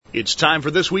It's time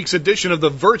for this week's edition of the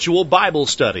Virtual Bible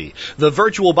Study. The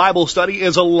Virtual Bible Study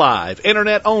is a live,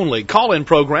 internet-only call-in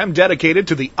program dedicated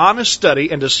to the honest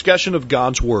study and discussion of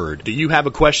God's Word. Do you have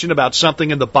a question about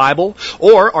something in the Bible?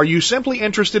 Or are you simply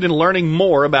interested in learning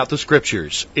more about the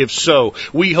Scriptures? If so,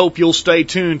 we hope you'll stay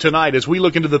tuned tonight as we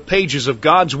look into the pages of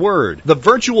God's Word. The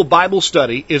Virtual Bible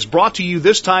Study is brought to you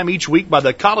this time each week by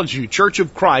the College View Church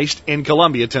of Christ in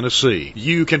Columbia, Tennessee.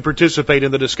 You can participate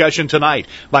in the discussion tonight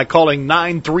by calling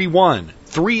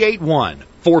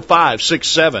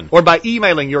 931-381-4567 or by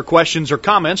emailing your questions or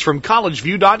comments from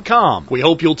collegeview.com. We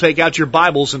hope you'll take out your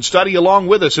Bibles and study along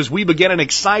with us as we begin an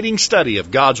exciting study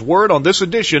of God's Word on this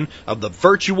edition of the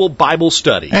Virtual Bible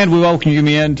Study. And we welcome you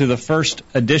into the first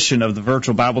edition of the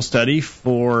Virtual Bible Study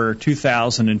for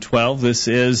 2012. This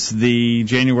is the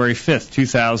January 5th,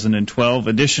 2012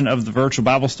 edition of the Virtual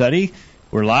Bible Study.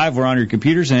 We're live, we're on your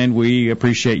computers, and we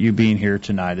appreciate you being here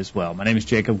tonight as well. My name is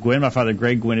Jacob Gwynn. My father,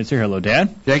 Greg Gwynn, is here. Hello,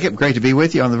 Dad. Jacob, great to be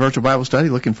with you on the Virtual Bible Study.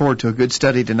 Looking forward to a good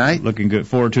study tonight.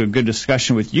 Forward to a good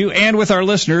discussion with you and with our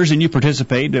listeners, and you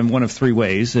participate in one of three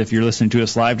ways. If you're listening to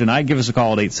us live tonight, give us a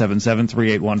call at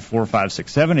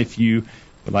 877-381-4567. If you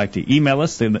would like to email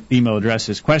us, the email address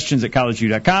is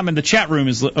questions@collegeview.com, and the chat room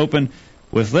is open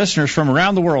with listeners from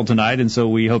around the world tonight, and so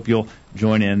we hope you'll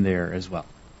join in there as well.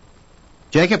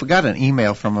 Jacob, I got an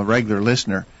email from a regular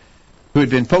listener who had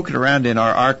been poking around in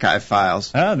our archive files.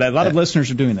 A lot of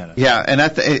listeners are doing that. Yeah,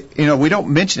 and we don't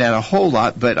mention that a whole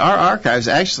lot, but our archives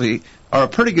actually are a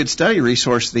pretty good study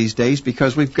resource these days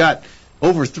because we've got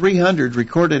over 300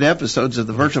 recorded episodes of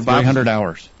the Virtual Bible. 300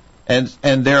 hours. And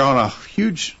they're on a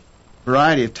huge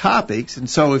variety of topics. And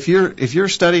so if you're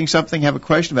studying something, have a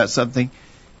question about something,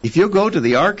 if you'll go to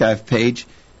the archive page,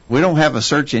 we don't have a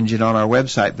search engine on our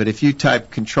website, but if you type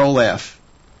Control-F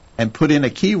and put in a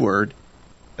keyword,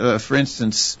 for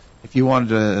instance, if you wanted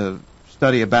to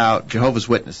study about Jehovah's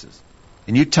Witnesses,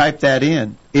 and you type that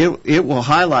in, it will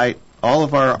highlight all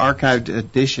of our archived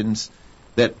editions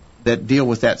that deal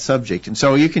with that subject. And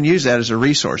so you can use that as a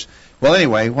resource. Well,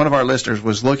 anyway, one of our listeners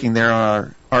was looking there on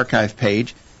our archive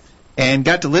page and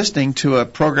got to listening to a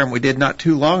program we did not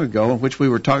too long ago in which we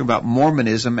were talking about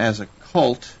Mormonism as a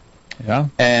cult. Yeah.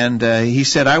 And he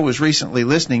said, I was recently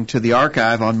listening to the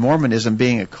archive on Mormonism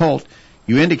being a cult.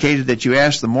 You indicated that you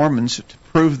asked the Mormons to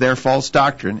prove their false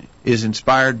doctrine is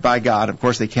inspired by God. Of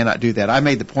course, they cannot do that. I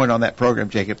made the point on that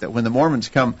program, Jacob, that when the Mormons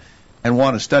come and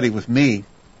want to study with me,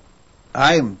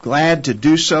 I am glad to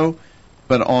do so,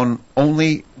 but on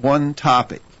only one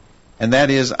topic. And that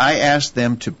is, I asked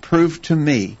them to prove to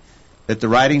me that the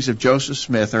writings of Joseph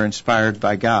Smith are inspired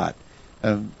by God.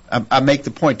 I make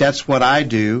the point, that's what I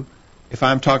do if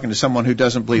I'm talking to someone who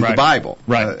doesn't believe the Bible.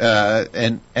 Right.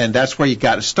 And that's where you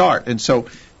got to start. And so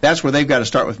that's where they've got to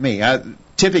start with me.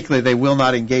 Typically, they will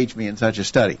not engage me in such a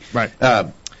study. Right.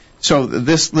 So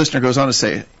this listener goes on to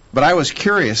say, but I was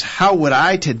curious, how would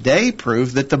I today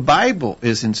prove that the Bible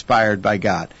is inspired by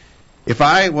God? If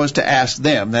I was to ask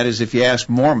them, that is, if you ask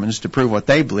Mormons to prove what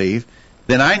they believe,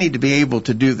 then I need to be able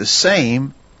to do the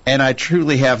same, and I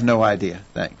truly have no idea.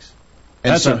 Thanks.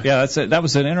 That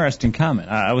was an interesting comment.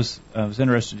 I was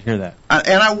interested to hear that.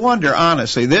 And I wonder,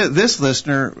 honestly, this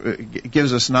listener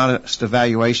gives us an honest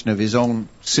evaluation of his own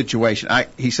situation.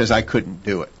 He says, I couldn't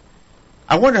do it.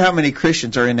 I wonder how many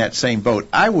Christians are in that same boat.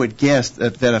 I would guess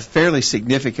that a fairly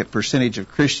significant percentage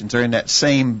of Christians are in that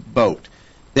same boat,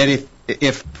 that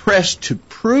if pressed to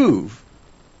prove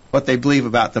what they believe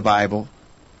about the Bible,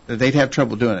 they'd have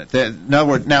trouble doing it. In other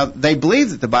words, now they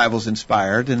believe that the Bible's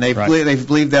inspired, and they've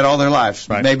believed that all their lives.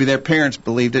 Right. Maybe their parents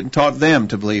believed it and taught them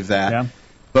to believe that. Yeah.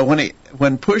 But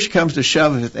when push comes to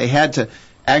shove, if they had to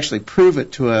actually prove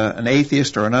it to an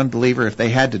atheist or an unbeliever, if they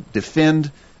had to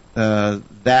defend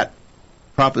that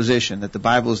proposition that the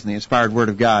Bible is the inspired Word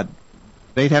of God,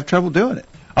 they'd have trouble doing it.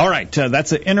 All right,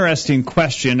 that's an interesting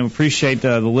question. I appreciate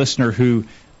the listener who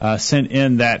sent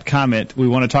in that comment. We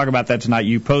want to talk about that tonight.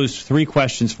 You posed 3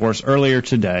 questions for us earlier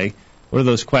today. What are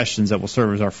those questions that will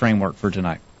serve as our framework for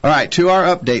tonight? All right, to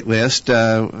our update list,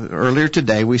 earlier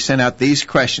today we sent out these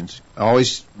questions. I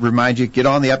always remind you, get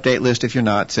on the update list if you're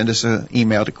not. Send us an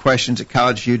email to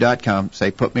questions@collegeview.com. Say,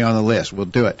 put me on the list. We'll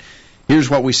do it. Here's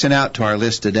what we sent out to our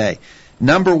list today.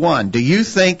 Number 1, do you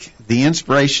think the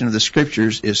inspiration of the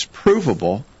Scriptures is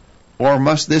provable, or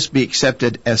must this be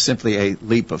accepted as simply a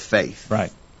leap of faith?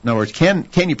 Right. In other words, can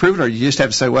you prove it, or you just have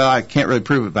to say, well, I can't really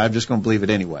prove it, but I'm just going to believe it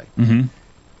anyway? Mm-hmm.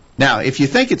 Now, if you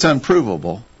think it's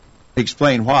unprovable,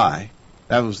 explain why.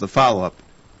 That was the follow-up.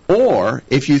 Or,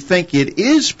 if you think it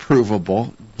is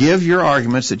provable, give your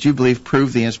arguments that you believe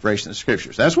prove the inspiration of the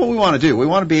Scriptures. That's what we want to do. We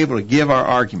want to be able to give our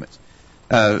arguments.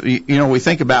 We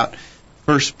think about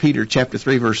 1 Peter chapter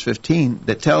 3, verse 15,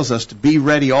 that tells us to be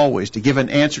ready always, to give an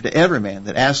answer to every man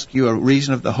that asks you a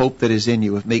reason of the hope that is in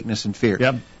you with meekness and fear.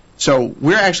 Yep. So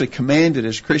we're actually commanded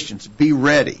as Christians, be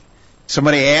ready.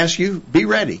 Somebody asks you, be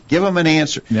ready. Give them an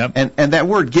answer. Yep. And that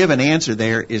word give an answer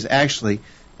there is actually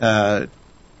the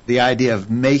idea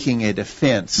of making a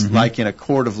defense, like in a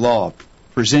court of law.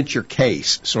 Present your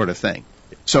case sort of thing.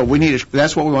 So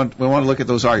that's what we want to look at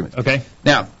those arguments. Okay.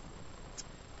 Now,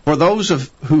 for those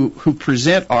who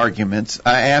present arguments,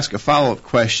 I ask a follow-up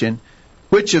question.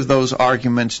 Which of those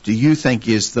arguments do you think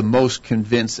is the most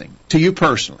convincing to you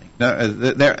personally? Now,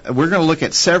 we're going to look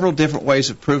at several different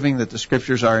ways of proving that the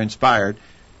Scriptures are inspired.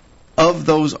 Of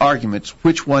those arguments,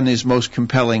 which one is most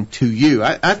compelling to you?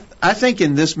 I think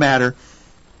in this matter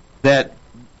that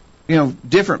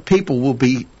different people will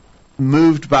be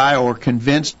moved by or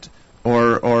convinced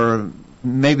or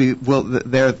maybe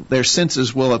their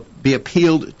senses will be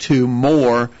appealed to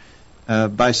more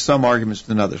by some arguments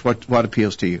than others. What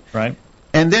appeals to you? Right.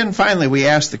 And then finally, we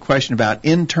ask the question about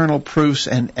internal proofs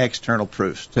and external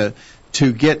proofs to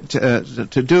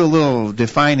do a little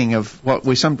defining of what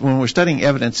when we're studying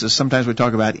evidences. Sometimes we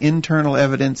talk about internal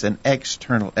evidence and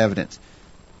external evidence.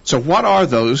 So, what are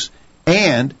those,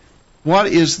 and what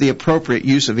is the appropriate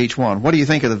use of each one? What do you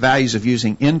think of the values of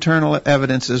using internal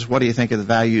evidences? What do you think of the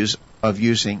values of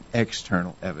using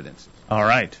external evidences? All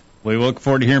right. We look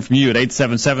forward to hearing from you at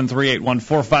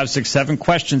 877-381-4567.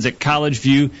 Questions at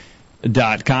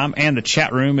collegeview.com. And the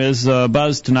chat room is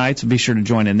buzzed tonight, so be sure to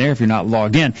join in there if you're not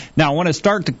logged in. Now, I want to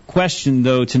start the question,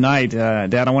 though, tonight,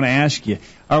 Dad. I want to ask you,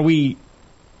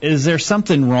 is there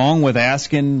something wrong with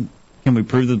asking, can we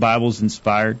prove the Bible's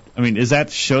inspired? I mean, is that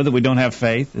to show that we don't have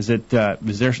faith? Should I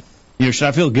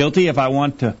feel guilty if I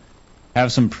want to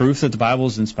have some proof that the Bible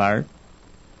is inspired?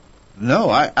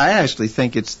 No, I actually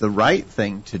think it's the right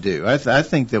thing to do. I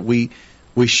think that we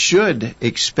should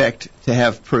expect to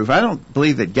have proof. I don't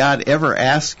believe that God ever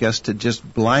asks us to just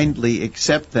blindly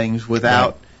accept things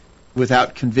without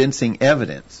convincing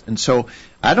evidence. And so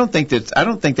I don't think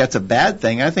that's a bad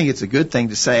thing. I think it's a good thing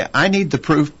to say, I need the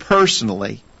proof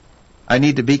personally. I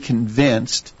need to be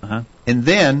convinced, and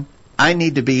then I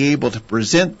need to be able to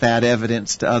present that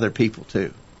evidence to other people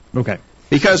too. Okay.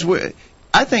 Because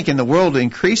I think in the world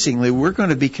increasingly we're going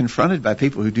to be confronted by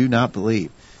people who do not believe.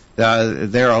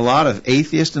 There are a lot of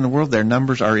atheists in the world. Their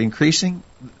numbers are increasing.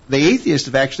 The atheists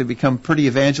have actually become pretty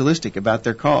evangelistic about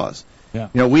their cause.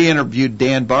 Yeah. We interviewed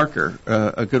Dan Barker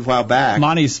a good while back.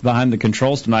 Monty's behind the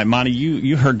controls tonight. Monty,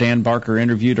 you heard Dan Barker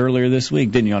interviewed earlier this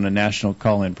week, didn't you, on a national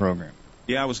call-in program?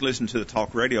 Yeah, I was listening to the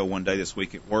talk radio one day this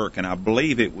week at work, and I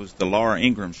believe it was the Laura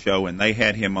Ingraham show, and they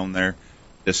had him on there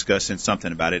discussing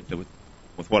something about it.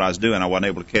 With what I was doing, I wasn't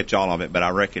able to catch all of it, but I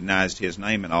recognized his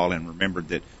name and all and remembered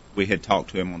that we had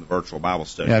talked to him on the virtual Bible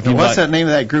study. Yeah, what's that name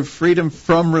of that group? Freedom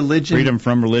From Religion?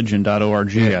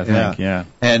 FreedomFromReligion.org, I think, yeah.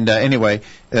 And anyway,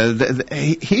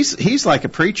 he's like a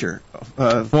preacher.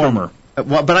 Former.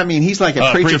 But I mean, he's like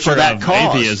a preacher for that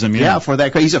cause. Atheism, yeah, for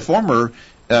that cause. He's a former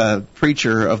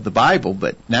preacher of the Bible,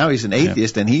 but now he's an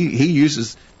atheist, and he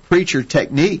uses preacher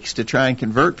techniques to try and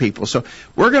convert people. So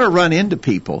we're going to run into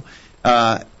people.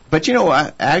 But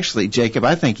actually, Jacob,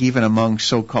 I think even among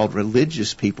so-called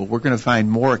religious people, we're going to find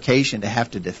more occasion to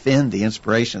have to defend the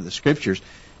inspiration of the Scriptures,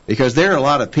 because there are a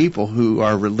lot of people who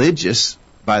are religious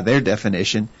by their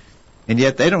definition, and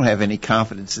yet they don't have any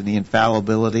confidence in the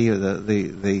infallibility or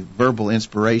the verbal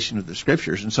inspiration of the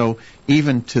Scriptures. And so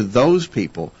even to those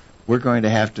people, we're going to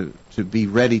have to be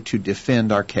ready to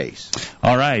defend our case.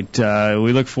 All right.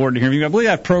 We look forward to hearing you. I believe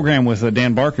that program with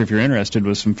Dan Barker, if you're interested,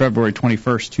 was from February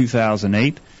 21st,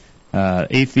 2008.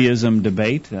 Atheism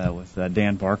Debate with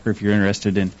Dan Barker, if you're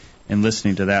interested in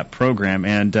listening to that program.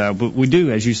 And but we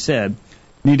do, as you said,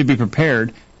 need to be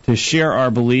prepared to share our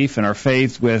belief and our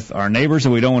faith with our neighbors,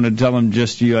 and we don't want to tell them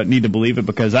just you need to believe it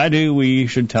because I do. We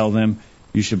should tell them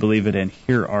you should believe it, and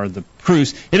here are the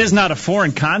proofs. It is not a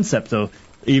foreign concept, though,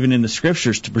 even in the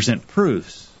Scriptures, to present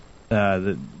proofs.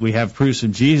 That we have proofs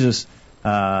of Jesus'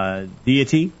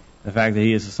 deity, the fact that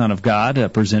he is the Son of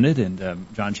God, presented in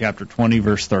John chapter 20,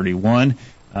 verse 31,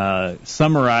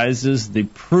 summarizes the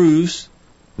proofs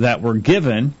that were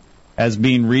given as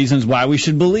being reasons why we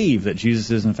should believe that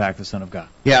Jesus is, in fact, the Son of God.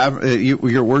 Yeah,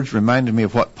 your words reminded me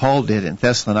of what Paul did in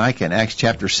Thessalonica in Acts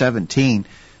chapter 17,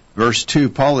 verse 2.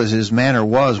 Paul, as his manner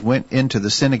was, went into the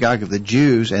synagogue of the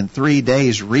Jews and 3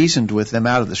 days reasoned with them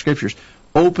out of the Scriptures,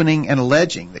 opening and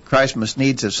alleging that Christ must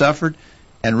needs have suffered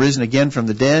and risen again from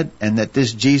the dead, and that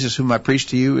this Jesus whom I preach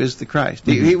to you is the Christ.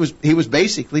 Mm-hmm. He was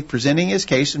basically presenting his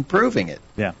case and proving it.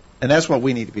 Yeah. And that's what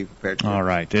we need to be prepared to do. All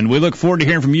right. And we look forward to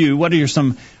hearing from you. What are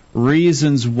some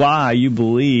reasons why you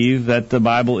believe that the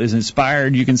Bible is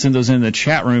inspired, you can send those in the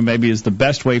chat room. Maybe is the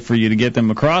best way for you to get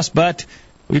them across, but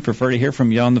we prefer to hear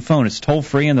from you on the phone. It's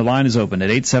toll-free, and the line is open at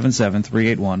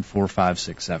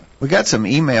 877-381-4567. We got some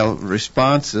email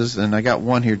responses, and I got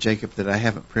one here, Jacob, that I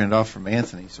haven't printed off from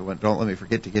Anthony, so don't let me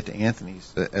forget to get to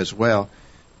Anthony's as well.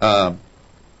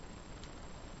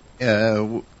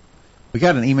 We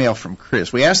got an email from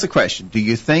Chris. We asked the question, do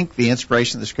you think the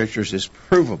inspiration of the Scriptures is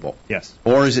provable? Yes.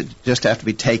 Or does it just have to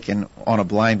be taken on a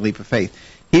blind leap of faith?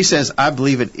 He says, I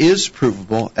believe it is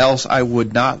provable, else I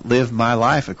would not live my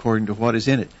life according to what is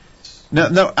in it.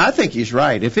 No, I think he's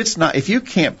right. If you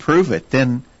can't prove it,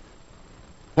 then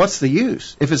what's the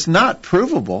use? If it's not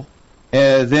provable,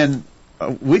 then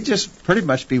we'd just pretty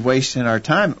much be wasting our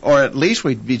time, or at least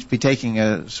we'd be taking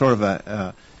a sort of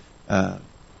a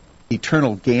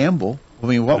eternal gamble. I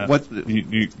mean, what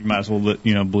you might as well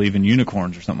believe in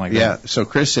unicorns or something like that. Yeah. So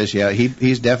Chris says,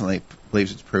 he's definitely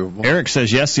believes it's provable. Eric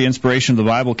says, yes, the inspiration of the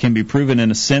Bible can be proven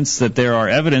in a sense that there are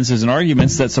evidences and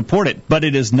arguments that support it, but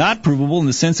it is not provable in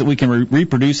the sense that we can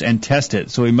reproduce and test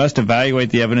it. So we must evaluate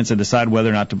the evidence and decide whether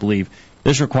or not to believe.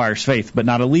 This requires faith, but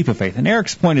not a leap of faith. And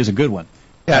Eric's point is a good one.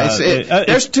 Yeah,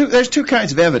 there's two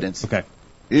kinds of evidence. Okay.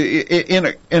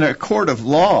 In a court of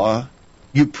law,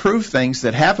 you prove things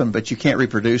that happen, but you can't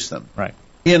reproduce them. Right.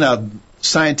 In a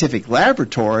scientific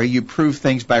laboratory, you prove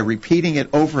things by repeating it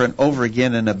over and over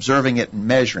again and observing it and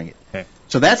measuring it. Okay.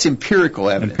 So that's empirical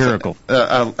evidence. Empirical.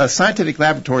 A scientific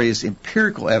laboratory is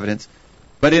empirical evidence,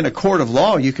 but in a court of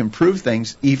law, you can prove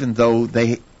things even though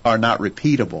they are not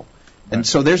repeatable. And right.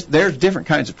 so there's different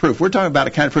kinds of proof. We're talking about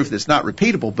a kind of proof that's not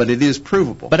repeatable, but it is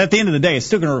provable. But at the end of the day, it's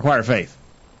still going to require faith.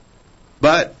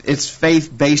 But it's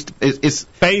faith-based. It's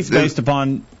faith-based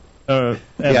upon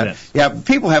evidence. Yeah,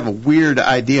 people have a weird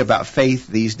idea about faith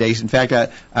these days. In fact,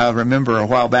 I remember a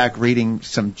while back reading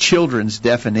some children's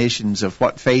definitions of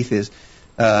what faith is.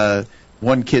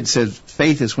 One kid says,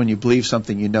 faith is when you believe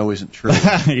something you know isn't true.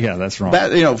 Yeah, that's wrong.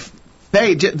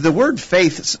 Faith, the word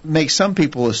faith makes some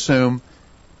people assume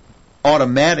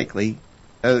automatically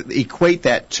equate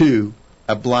that to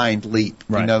a blind leap.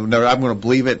 Right. No, I'm going to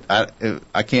believe it.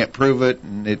 I can't prove it,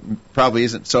 and it probably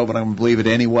isn't so, but I'm going to believe it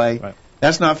anyway. Right.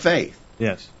 That's not faith.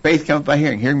 Yes. Faith comes by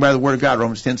hearing by the Word of God,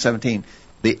 Romans 10:17.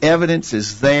 The evidence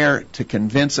is there to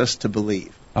convince us to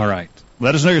believe. All right.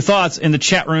 Let us know your thoughts in the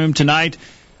chat room tonight.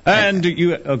 And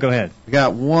go ahead. We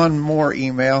got one more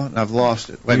email, and I've lost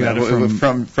it. Wait a minute.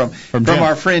 From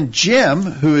our friend Jim,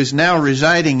 who is now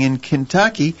residing in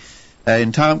Kentucky,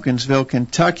 in Tompkinsville,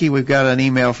 Kentucky. We've got an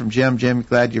email from Jim. Jim,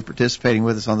 glad you're participating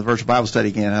with us on the Virtual Bible Study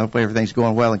again. I hope everything's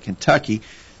going well in Kentucky.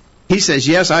 He says,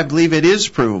 yes, I believe it is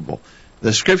provable.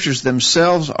 The Scriptures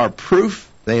themselves are proof.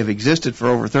 They have existed for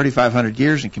over 3,500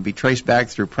 years and can be traced back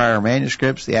through prior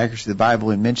manuscripts. The accuracy of the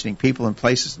Bible in mentioning people and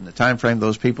places and the time frame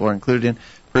those people are included in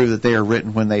prove that they are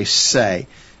written when they say.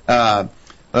 I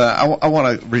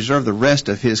want to reserve the rest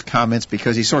of his comments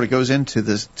because he sort of goes into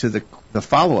the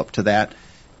follow-up to that.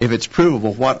 If it's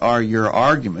provable, what are your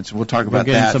arguments? We'll talk about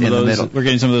that in the middle. We're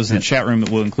getting some of those in the chat room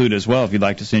that we'll include as well if you'd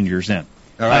like to send yours in.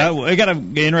 All right. I got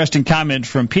an interesting comment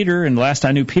from Peter, and last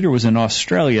I knew Peter was in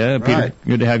Australia. Right. Peter,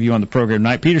 good to have you on the program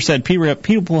tonight. Peter said,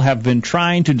 people have been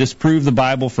trying to disprove the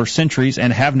Bible for centuries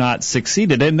and have not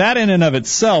succeeded. And that in and of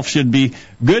itself should be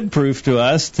good proof to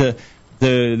us to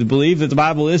believe that the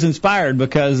Bible is inspired,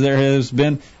 because there has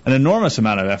been an enormous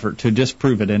amount of effort to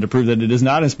disprove it and to prove that it is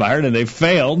not inspired, and they've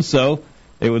failed. So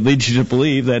it would lead you to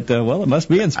believe that, it must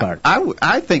be inspired.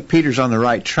 I think Peter's on the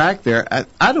right track there.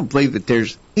 I don't believe that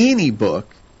there's any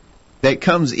book that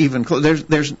comes even close.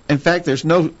 There's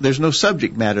no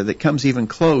subject matter that comes even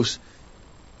close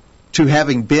to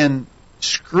having been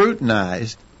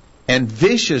scrutinized and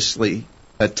viciously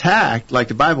attacked like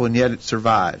the Bible, and yet it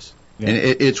survives. Yeah. And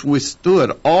it's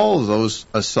withstood all of those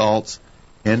assaults,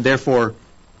 and therefore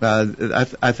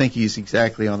I think he's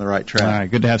exactly on the right track. All right,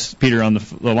 good to have Peter on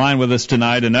the line with us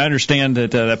tonight, and I understand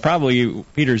that probably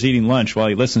Peter's eating lunch while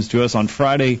he listens to us on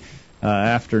Friday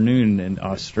afternoon in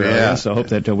Australia. Yeah. So I hope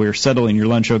that we're settling your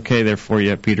lunch okay there for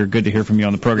you, Peter. Good to hear from you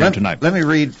on the program tonight. Let me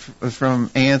read from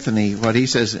Anthony what he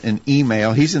says in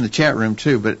email. He's in the chat room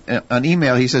too, but on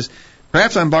email he says,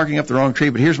 perhaps I'm barking up the wrong tree,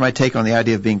 but here's my take on the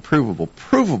idea of being provable.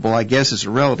 Provable, I guess, is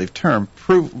a relative term.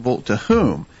 Provable to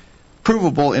whom?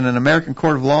 Provable in an American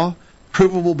court of law?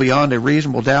 Provable beyond a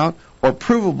reasonable doubt? Or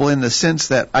provable in the sense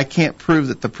that I can't prove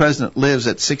that the president lives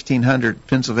at 1600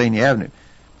 Pennsylvania Avenue?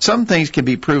 Some things can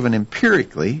be proven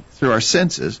empirically through our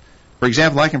senses. For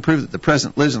example, I can prove that the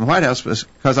president lives in the White House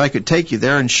because I could take you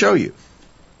there and show you.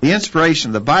 The inspiration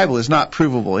of the Bible is not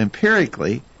provable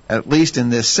empirically, at least in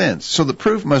this sense. So the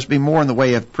proof must be more in the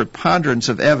way of preponderance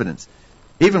of evidence.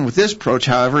 Even with this approach,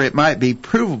 however, it might be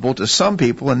provable to some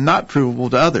people and not provable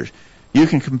to others. You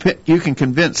can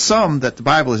convince some that the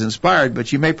Bible is inspired,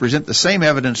 but you may present the same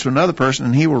evidence to another person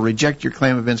and he will reject your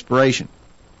claim of inspiration.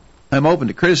 I'm open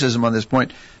to criticism on this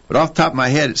point, but off the top of my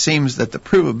head, it seems that the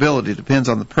provability depends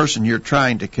on the person you're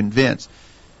trying to convince.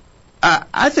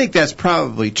 I think that's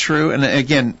probably true, and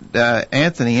again,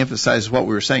 Anthony emphasizes what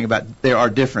we were saying about there are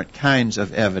different kinds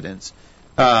of evidence.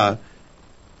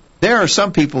 There are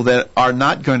some people that are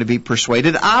not going to be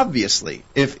persuaded, obviously.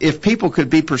 If people could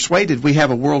be persuaded, we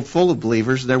have a world full of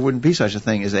believers, there wouldn't be such a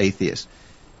thing as atheists.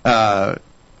 But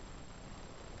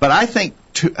I think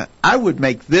I would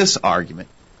make this argument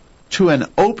to an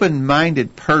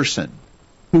open-minded person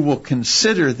who will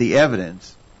consider the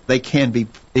evidence. It can be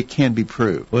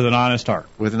proved. With an honest heart.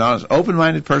 With an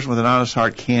open-minded person with an honest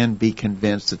heart can be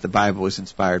convinced that the Bible is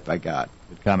inspired by God.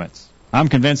 Good comments. I'm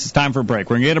convinced it's time for a break.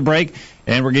 We're going to get a break,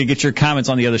 and we're going to get your comments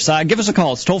on the other side. Give us a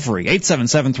call. It's toll-free,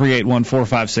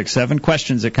 877-381-4567,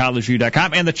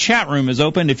 questions@collegeview.com. And the chat room is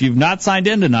open. If you've not signed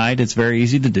in tonight, it's very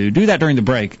easy to do. Do that during the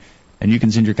break, and you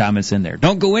can send your comments in there.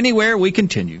 Don't go anywhere. We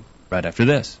continue right after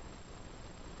this.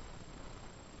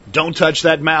 Don't touch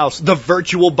that mouse. The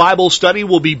virtual Bible study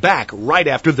will be back right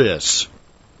after this.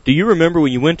 Do you remember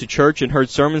when you went to church and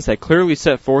heard sermons that clearly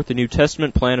set forth the New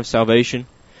Testament plan of salvation?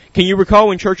 Can you recall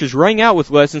when churches rang out with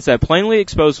lessons that plainly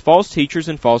exposed false teachers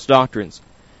and false doctrines?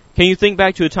 Can you think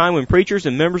back to a time when preachers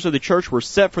and members of the church were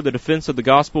set for the defense of the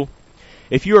gospel?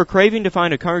 If you are craving to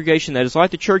find a congregation that is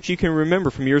like the church you can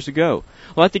remember from years ago,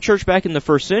 like the church back in the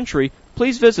first century,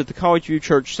 please visit the College View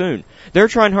Church soon. They're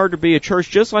trying hard to be a church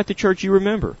just like the church you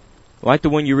remember, like the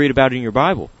one you read about in your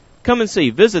Bible. Come and see.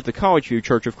 Visit the College View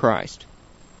Church of Christ.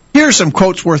 Here are some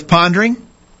quotes worth pondering.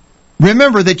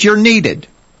 Remember that you're needed.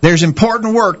 There's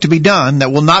important work to be done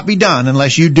that will not be done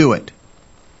unless you do it.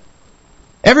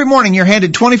 Every morning you're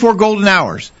handed 24 golden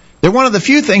hours. They're one of the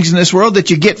few things in this world that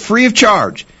you get free of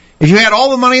charge. If you had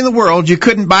all the money in the world, you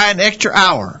couldn't buy an extra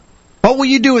hour. What will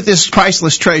you do with this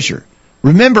priceless treasure?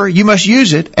 Remember, you must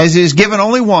use it as it is given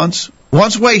only once.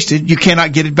 Once wasted, you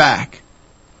cannot get it back.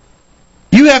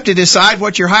 You have to decide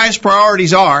what your highest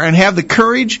priorities are and have the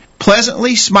courage,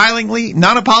 pleasantly, smilingly,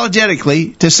 non-apologetically,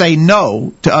 to say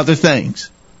no to other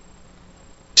things.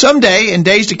 Someday, in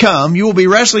days to come, you will be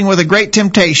wrestling with a great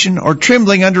temptation or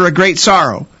trembling under a great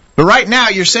sorrow. But right now,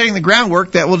 you're setting the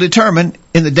groundwork that will determine,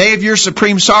 in the day of your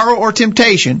supreme sorrow or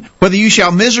temptation, whether you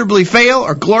shall miserably fail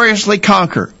or gloriously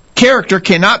conquer. Character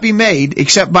cannot be made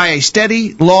except by a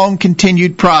steady,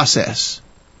 long-continued process.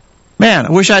 Man,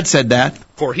 I wish I'd said that.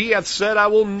 For he hath said, I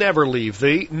will never leave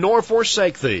thee, nor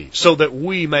forsake thee, so that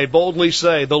we may boldly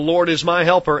say, the Lord is my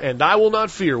helper, and I will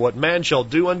not fear what man shall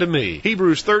do unto me.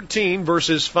 Hebrews 13,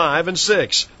 verses 5 and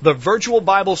 6. The virtual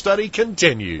Bible study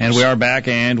continues. And we are back,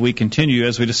 and we continue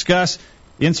as we discuss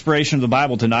inspiration of the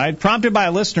Bible tonight, prompted by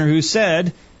a listener who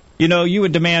said, you know, you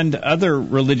would demand other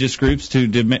religious groups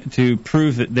to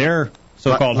prove that their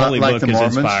so-called holy book is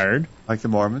inspired. Like the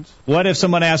Mormons. What if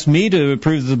someone asked me to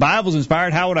prove that the Bible's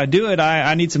inspired? How would I do it?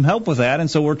 I need some help with that,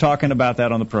 and so we're talking about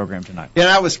that on the program tonight.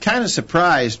 Yeah, I was kind of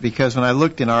surprised because when I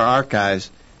looked in our archives,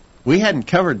 we hadn't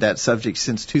covered that subject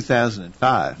since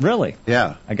 2005. Really?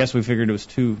 Yeah. I guess we figured it was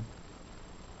too...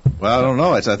 Well, I don't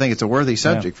know. I think it's a worthy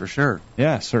subject for sure.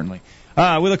 Yeah, certainly.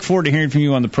 We look forward to hearing from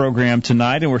you on the program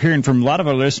tonight, and we're hearing from a lot of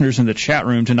our listeners in the chat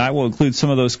room tonight. We'll include some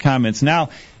of those comments. Now,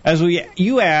 as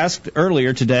you asked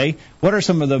earlier today, what are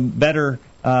some of the better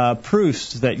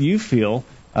proofs that you feel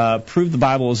prove the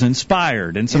Bible is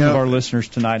inspired? And some of our listeners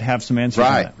tonight have some answers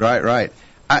on that.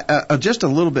 Right. Just a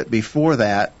little bit before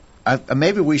that,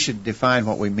 maybe we should define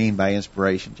what we mean by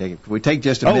inspiration, Jacob. Could we take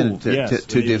just a minute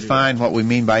to define what we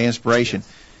mean by inspiration?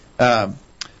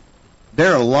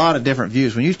 There are a lot of different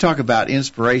views. When you talk about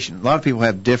inspiration, a lot of people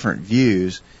have different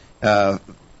views.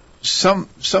 Some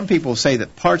people say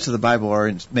that parts of the Bible are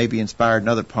maybe inspired and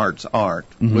other parts aren't,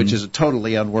 which is a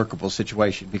totally unworkable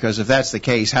situation. Because if that's the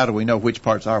case, how do we know which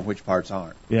parts are and which parts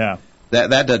aren't? Yeah,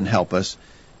 that doesn't help us.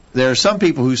 There are some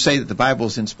people who say that the Bible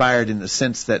is inspired in the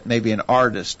sense that maybe an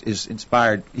artist is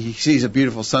inspired. He sees a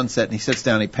beautiful sunset and he sits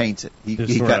down and he paints it. He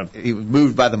was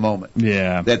moved by the moment.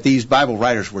 Yeah. That these Bible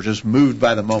writers were just moved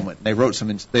by the moment. They wrote some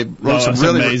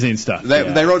really amazing stuff.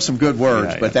 They wrote some good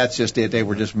words, but that's just it. They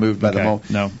were just moved by the moment.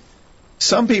 No.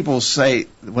 Some people say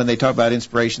when they talk about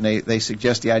inspiration, they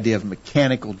suggest the idea of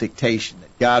mechanical dictation,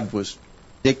 that God was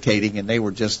dictating and they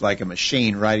were just like a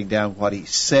machine writing down what he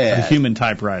said. A human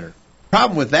typewriter.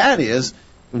 Problem with that is,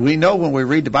 we know when we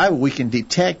read the Bible, we can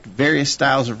detect various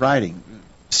styles of writing.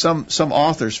 Some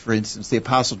authors, for instance, the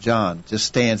Apostle John just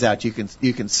stands out. You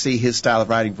can see his style of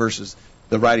writing versus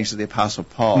the writings of the Apostle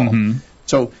Paul.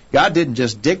 So God didn't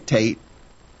just dictate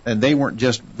and they weren't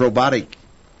just robotic,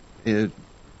 what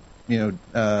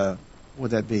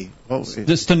would that be?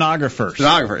 The stenographers.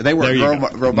 They were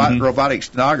robotic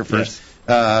stenographers.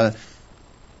 Yes.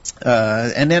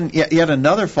 And then yet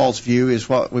another false view is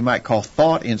what we might call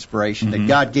thought inspiration, that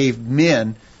God gave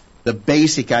men the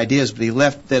basic ideas, but he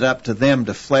left it up to them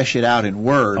to flesh it out in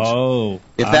words. Oh,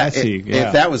 if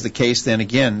that was the case, then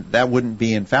again, that wouldn't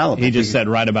be infallible. He just said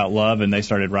write about love, and they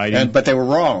started writing. But they were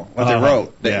wrong what they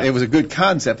wrote. It was a good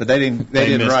concept, but they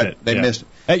didn't write it. They missed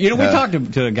it. We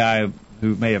talked to a guy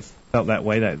who may have felt that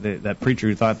way, that preacher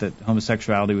who thought that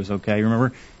homosexuality was okay.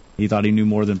 Remember? He thought he knew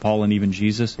more than Paul and even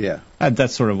Jesus. Yeah.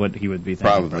 That's sort of what he would be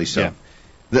thinking. Probably so.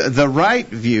 Yeah. The right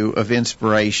view of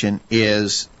inspiration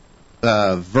is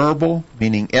verbal,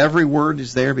 meaning every word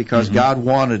is there because God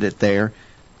wanted it there.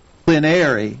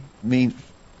 Plenary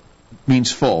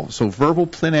means full. So verbal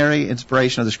plenary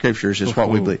inspiration of the Scriptures is what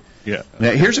we believe. Yeah.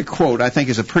 Now, here's a quote I think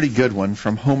is a pretty good one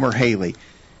from Homer Haley.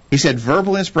 He said,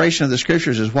 verbal inspiration of the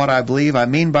Scriptures is what I believe. I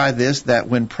mean by this that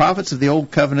when prophets of the Old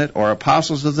Covenant or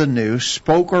apostles of the New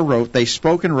spoke or wrote, they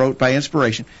spoke and wrote by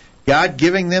inspiration, God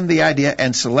giving them the idea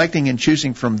and selecting and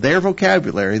choosing from their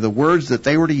vocabulary the words that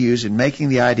they were to use in making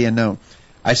the idea known.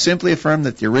 I simply affirm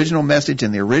that the original message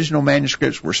and the original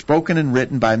manuscripts were spoken and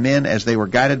written by men as they were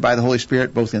guided by the Holy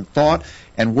Spirit, both in thought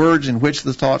and words in which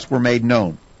the thoughts were made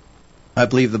known. I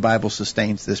believe the Bible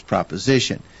sustains this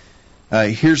proposition.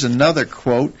 Here's another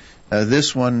quote,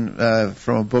 this one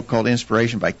from a book called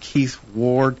Inspiration by Keith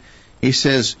Ward. He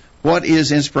says, what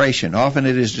is inspiration? Often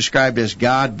it is described as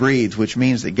God breathed, which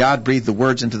means that God breathed the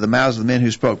words into the mouths of the men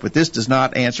who spoke. But this does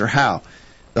not answer how.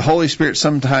 The Holy Spirit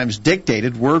sometimes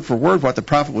dictated word for word what the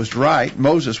prophet was to write.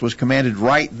 Moses was commanded,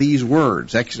 write these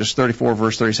words, Exodus 34,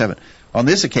 verse 37. On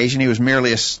this occasion, he was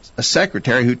merely a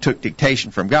secretary who took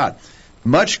dictation from God.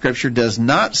 Much Scripture does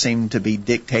not seem to be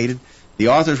dictated. The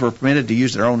authors were permitted to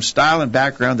use their own style and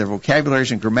background. Their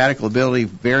vocabularies and grammatical ability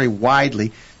vary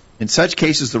widely. In such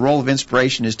cases, the role of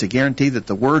inspiration is to guarantee that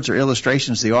the words or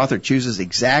illustrations the author chooses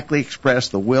exactly express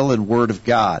the will and word of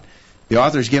God. The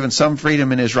author is given some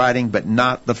freedom in his writing, but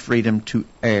not the freedom to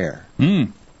err.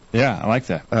 Yeah, I like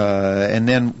that. And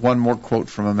then one more quote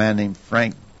from a man named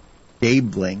Frank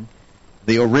Gabling.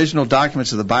 The original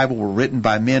documents of the Bible were written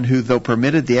by men who, though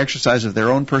permitted the exercise of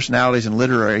their own personalities and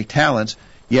literary talents,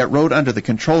 yet wrote under the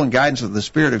control and guidance of the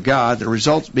Spirit of God, the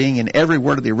results being in every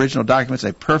word of the original documents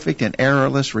a perfect and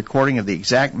errorless recording of the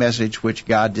exact message which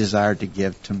God desired to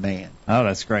give to man. Oh,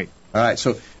 that's great. All right,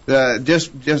 so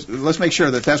just let's make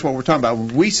sure that that's what we're talking about.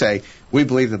 When we say we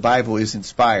believe the Bible is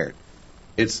inspired,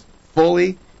 it's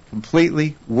fully,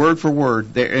 completely, word for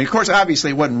word. There. And, of course, obviously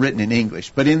it wasn't written in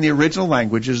English, but in the original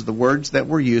languages, the words that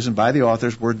were used by the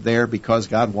authors were there because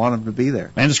God wanted them to be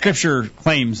there. And the Scripture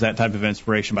claims that type of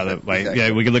inspiration, by the way. Exactly.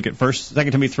 Yeah, we can look at 2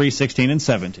 Timothy 3:16 and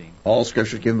 17. All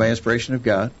Scripture is given by inspiration of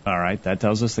God. All right, that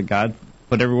tells us that God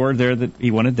put every word there that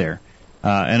He wanted there.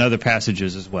 And other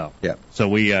passages as well. Yeah. So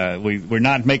we're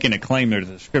not making a claim there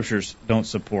that the Scriptures don't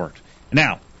support.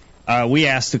 Now, we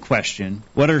asked the question,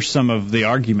 what are some of the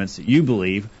arguments that you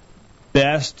believe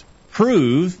best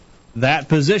prove that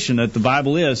position that the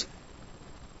Bible is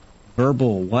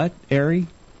verbal what, Ari?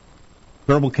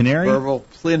 Verbal canary? Verbal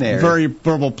plenary.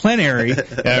 Verbal plenary.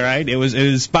 All right. It was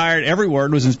inspired. Every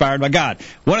word was inspired by God.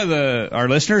 One of our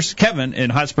listeners, Kevin in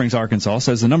Hot Springs, Arkansas,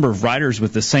 says the number of writers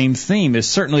with the same theme is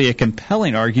certainly a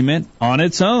compelling argument on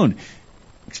its own.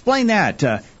 Explain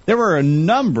that. There were a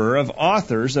number of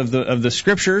authors of the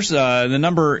Scriptures. The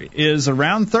number is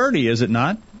around 30, is it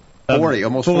not? 40,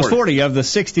 almost 40. Almost 40 of the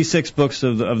 66 books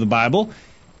of the Bible.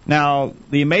 Now,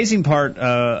 the amazing part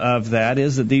of that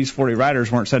is that these 40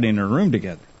 writers weren't sitting in a room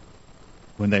together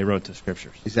when they wrote the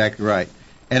Scriptures. Exactly right.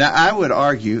 And I would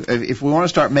argue, if we want to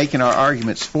start making our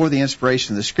arguments for the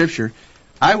inspiration of the Scripture,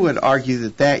 I would argue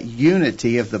that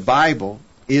unity of the Bible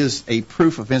is a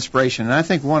proof of inspiration. And I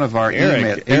think one of our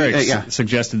Eric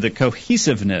suggested the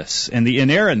cohesiveness and the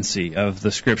inerrancy of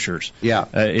the Scriptures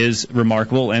is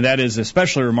remarkable, and that is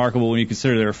especially remarkable when you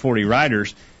consider there are 40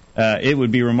 writers. It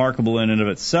would be remarkable in and of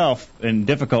itself and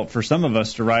difficult for some of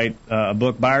us to write a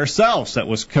book by ourselves that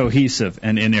was cohesive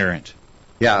and inerrant.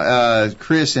 Yeah,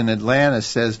 Chris in Atlanta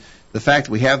says the fact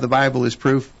that we have the Bible is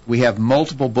proof. We have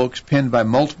multiple books penned by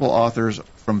multiple authors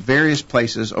from various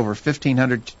places over a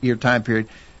 1,500-year time period.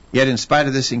 Yet in spite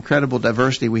of this incredible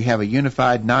diversity, we have a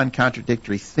unified,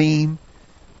 non-contradictory theme.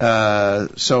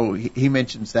 So he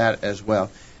mentions that as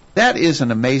well. That is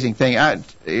an amazing thing.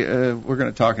 We're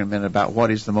going to talk in a minute about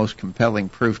what is the most compelling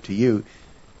proof to you.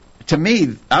 To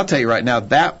me, I'll tell you right now,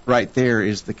 that right there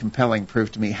is the compelling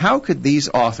proof to me. How could these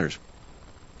authors,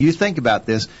 you think about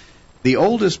this, the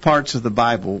oldest parts of the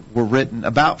Bible were written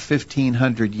about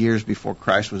 1,500 years before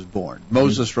Christ was born.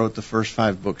 Moses wrote the first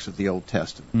 5 books of the Old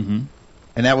Testament. Mm-hmm.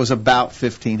 And that was about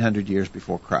 1,500 years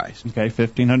before Christ. Okay,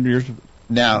 1,500 years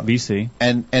now, BC.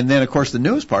 And then, of course, the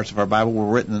newest parts of our Bible were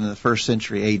written in the 1st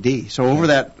century A.D. So over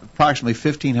that approximately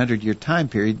 1,500-year time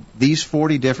period, these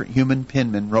 40 different human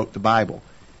penmen wrote the Bible.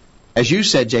 As you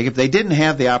said, Jacob, they didn't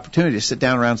have the opportunity to sit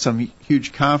down around some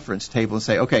huge conference table and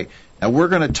say, okay, now we're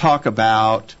going to talk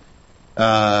about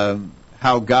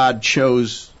how God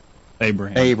chose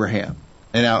Abraham.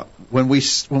 And now, when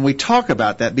we talk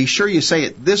about that, be sure you say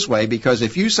it this way, because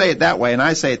if you say it that way and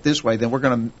I say it this way, then we're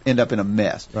going to end up in a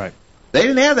mess. Right. They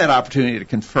didn't have that opportunity to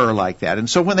confer like that. And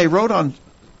so when they wrote on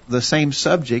the same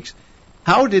subjects,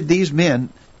 how did these men,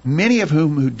 many of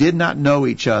whom did not know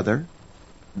each other,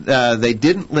 they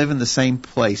didn't live in the same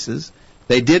places,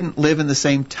 they didn't live in the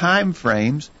same time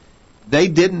frames, they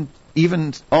didn't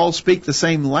even all speak the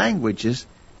same languages,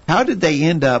 how did they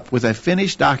end up with a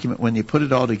finished document when you put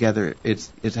it all together?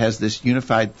 It has this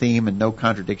unified theme and no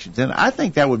contradictions in it. I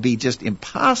think that would be just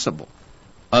impossible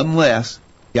unless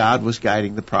God was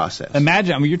guiding the process.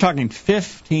 Imagine, you're talking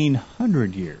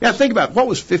 1,500 years. Yeah, think about what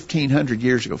was 1,500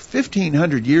 years ago.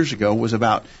 1,500 years ago was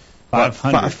about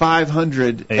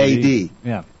 500 AD.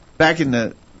 Yeah. Back in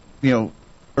the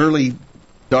early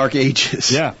Dark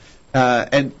Ages. Yeah.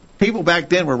 And people back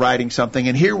then were writing something,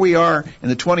 and here we are in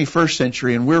the 21st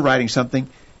century, and we're writing something.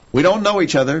 We don't know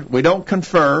each other. We don't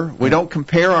confer. We don't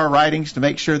compare our writings to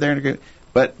make sure they're good.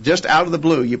 But just out of the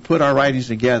blue, you put our writings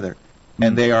together,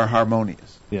 and they are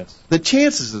harmonious. Yes. The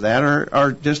chances of that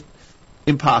are just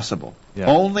impossible. Yeah.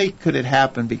 Only could it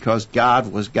happen because God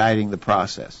was guiding the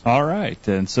process. All right,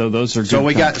 and so those are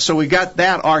good. So we got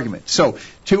that argument. So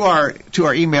to our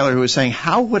emailer who was saying,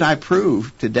 how would I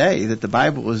prove today that the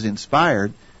Bible was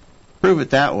inspired? Prove it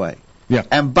that way. Yeah.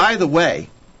 And by the way,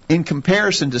 in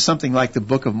comparison to something like the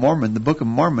Book of Mormon, the Book of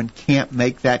Mormon can't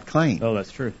make that claim. Oh,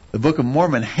 that's true. The Book of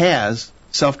Mormon has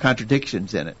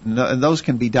self-contradictions in it, and those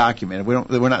can be documented.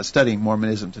 We're not studying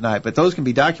Mormonism tonight, but those can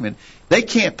be documented. They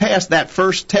can't pass that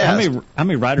first test. How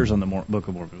many writers on the Book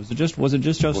of Mormon? Was it just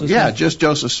Joseph Smith? Yeah, just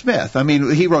Joseph Smith. I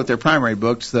mean, he wrote their primary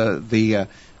books, the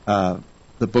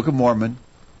Book of Mormon,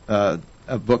 a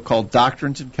book called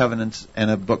Doctrines and Covenants,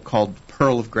 and a book called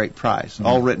Pearl of Great Price,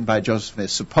 all written by Joseph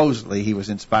Smith. Supposedly, he was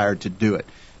inspired to do it.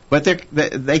 But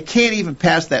they can't even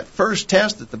pass that first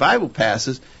test that the Bible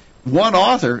passes. One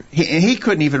author, he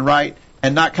couldn't even write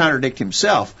and not contradict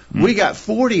himself. We got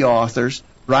 40 authors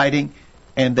writing,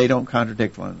 and they don't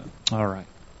contradict one another. All right.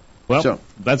 Well,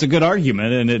 that's a good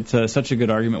argument, and it's such a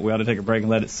good argument, we ought to take a break and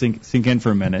let it sink in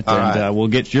for a minute, we'll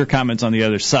get your comments on the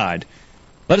other side.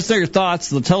 Let us know your thoughts.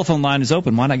 The telephone line is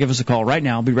open. Why not give us a call right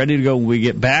now? I'll be ready to go when we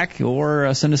get back,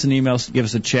 or send us an email, give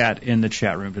us a chat in the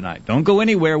chat room tonight. Don't go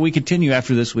anywhere. We continue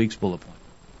after this week's bullet point.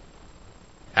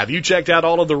 Have you checked out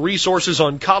all of the resources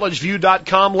on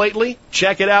collegeview.com lately?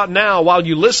 Check it out now while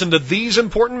you listen to these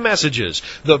important messages.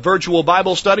 The virtual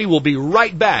Bible study will be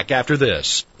right back after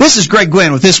this. This is Greg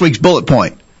Gwynn with this week's bullet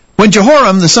point. When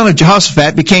Jehoram, the son of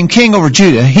Jehoshaphat, became king over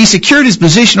Judah, he secured his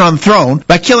position on the throne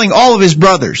by killing all of his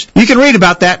brothers. You can read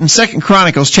about that in 2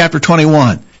 Chronicles chapter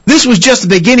 21. This was just the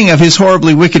beginning of his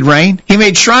horribly wicked reign. He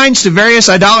made shrines to various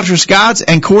idolatrous gods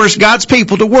and coerced God's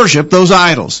people to worship those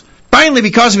idols. Finally,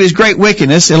 because of his great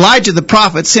wickedness, Elijah the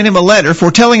prophet sent him a letter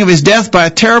foretelling of his death by a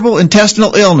terrible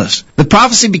intestinal illness. The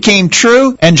prophecy became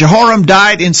true, and Jehoram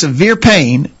died in severe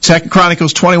pain, 2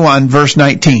 Chronicles 21, verse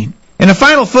 19. In a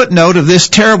final footnote of this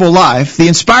terrible life, the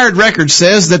inspired record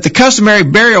says that the customary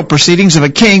burial proceedings of a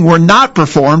king were not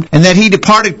performed, and that he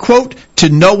departed, quote, to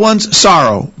no one's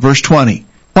sorrow, verse 20.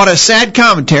 What a sad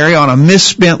commentary on a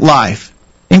misspent life.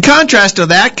 In contrast to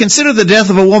that, consider the death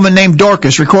of a woman named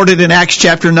Dorcas, recorded in Acts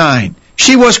chapter 9.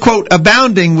 She was, quote,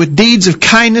 abounding with deeds of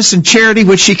kindness and charity,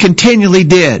 which she continually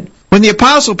did. When the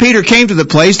Apostle Peter came to the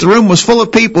place, the room was full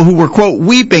of people who were, quote,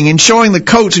 weeping and showing the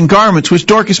coats and garments which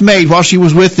Dorcas made while she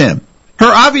was with them.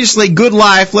 Her obviously good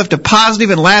life left a positive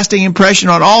and lasting impression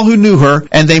on all who knew her,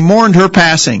 and they mourned her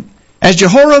passing. As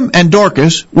Jehoram and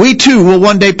Dorcas, we too will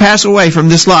one day pass away from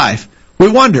this life. We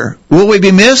wonder, will we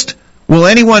be missed? Will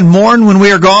anyone mourn when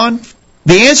we are gone?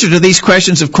 The answer to these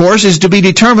questions, of course, is to be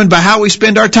determined by how we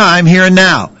spend our time here and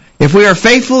now. If we are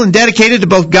faithful and dedicated to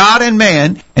both God and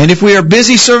man, and if we are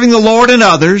busy serving the Lord and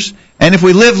others, and if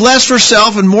we live less for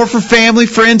self and more for family,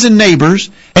 friends, and neighbors,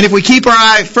 and if we keep our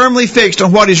eye firmly fixed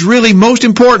on what is really most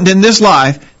important in this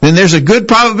life, then there's a good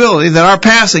probability that our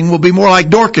passing will be more like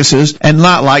Dorcas's and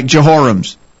not like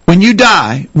Jehoram's. When you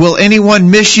die, will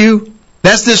anyone miss you?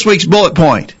 That's this week's bullet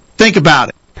point. Think about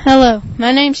it. Hello,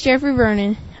 my name's Jeffrey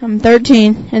Vernon. I'm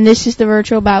 13, and this is the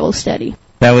Virtual Bible Study.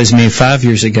 That was me 5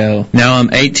 years ago. Now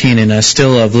I'm 18 and I still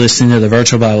love listening to the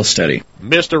Virtual Bible Study.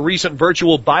 Missed a recent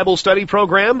virtual Bible study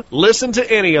program? Listen to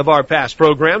any of our past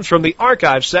programs from the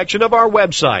archive section of our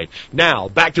website. Now,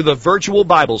 back to the Virtual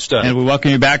Bible Study. And we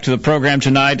welcome you back to the program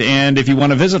tonight. And if you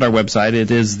want to visit our website, it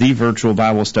is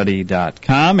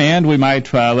thevirtualbiblestudy.com. And we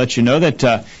might let you know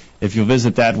that if you'll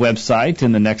visit that website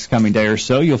in the next coming day or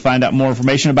so, you'll find out more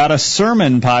information about a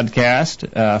sermon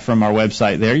podcast from our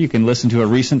website there. You can listen to a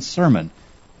recent sermon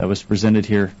that was presented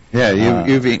here. Yeah,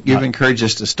 you've encouraged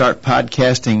us to start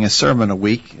podcasting a sermon a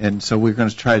week, and so we're going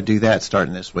to try to do that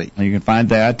starting this week. And you can find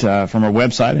that from our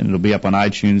website, and it'll be up on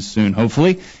iTunes soon,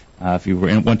 hopefully, if you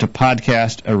want to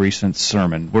podcast a recent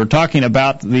sermon. We're talking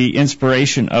about the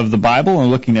inspiration of the Bible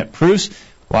and looking at proofs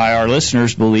why our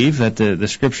listeners believe that the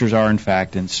Scriptures are, in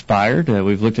fact, inspired.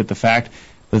 We've looked at the fact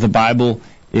that the Bible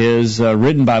is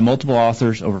written by multiple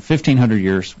authors over 1,500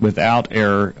 years without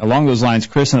error. Along those lines,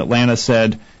 Chris in Atlanta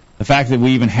said, the fact that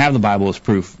we even have the Bible is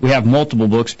proof. We have multiple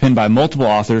books penned by multiple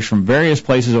authors from various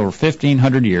places over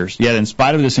 1,500 years, yet in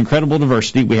spite of this incredible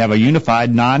diversity, we have a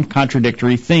unified,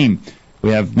 non-contradictory theme.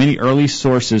 We have many early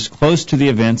sources close to the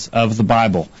events of the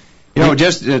Bible. You know,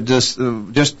 just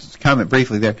comment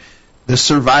briefly there. The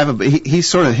survivability, he's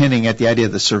sort of hinting at the idea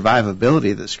of the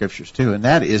survivability of the Scriptures, too, and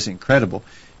that is incredible.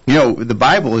 You know, the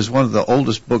Bible is one of the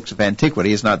oldest books of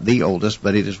antiquity. It's not the oldest,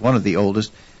 but it is one of the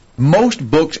oldest. Most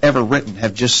books ever written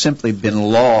have just simply been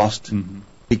lost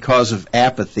because of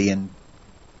apathy and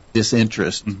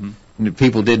disinterest. And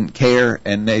people didn't care,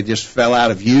 and they just fell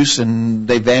out of use, and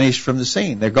they vanished from the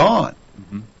scene. They're gone.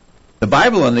 The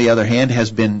Bible, on the other hand, has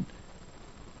been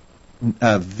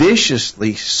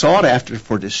viciously sought after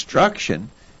for destruction.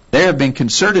 There have been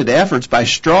concerted efforts by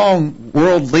strong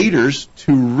world leaders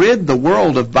to rid the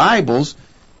world of Bibles,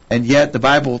 and yet the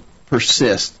Bible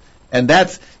persists. And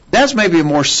that's maybe a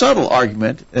more subtle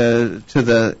argument to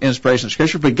the inspiration of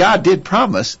Scripture, but God did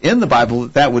promise in the Bible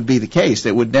that would be the case.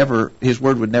 That would never, His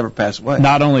Word would never pass away.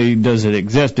 Not only does it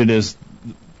exist, it is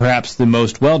perhaps the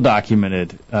most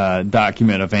well-documented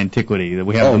document of antiquity that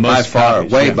we have. The most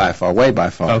copies. Way by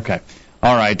far. Okay.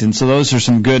 All right, and so those are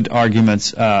some good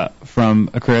arguments from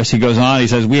Chris. He goes on, he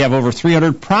says, we have over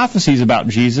 300 prophecies about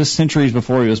Jesus centuries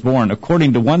before he was born.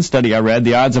 According to one study I read,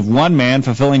 the odds of one man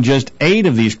fulfilling just 8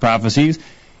 of these prophecies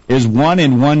is 1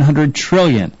 in 100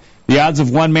 trillion. The odds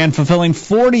of one man fulfilling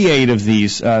 48 of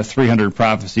these 300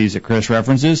 prophecies that Chris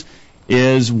references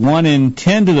is 1 in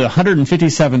 10 to the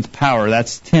 157th power.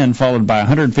 That's 10 followed by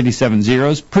 157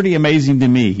 zeros. Pretty amazing to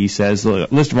me, he says. The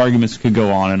list of arguments could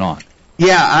go on and on.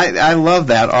 Yeah, I love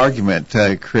that argument,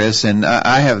 Chris, and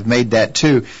I have made that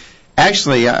too.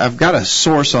 Actually, I've got a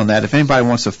source on that. If anybody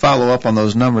wants to follow up on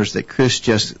those numbers that Chris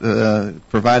just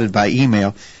provided by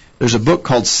email, there's a book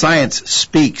called Science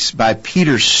Speaks by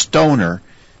Peter Stoner,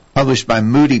 published by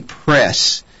Moody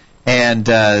Press, and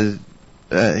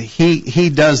he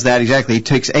does that exactly. He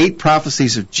takes 8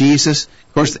 prophecies of Jesus.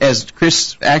 Of course, as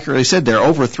Chris accurately said, there are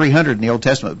over 300 in the Old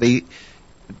Testament.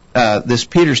 This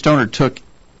Peter Stoner took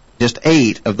just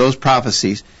 8 of those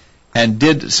prophecies and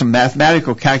did some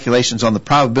mathematical calculations on the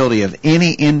probability of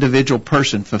any individual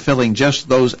person fulfilling just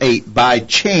those 8 by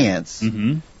chance.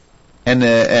 And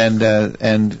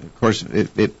of course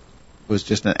it was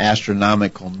just an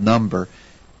astronomical number.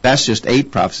 That's just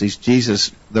 8 prophecies.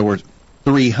 Jesus, there were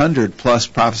 300 plus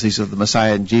prophecies of the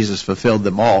Messiah, and Jesus fulfilled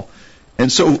them all.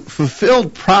 And so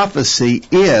fulfilled prophecy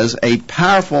is a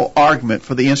powerful argument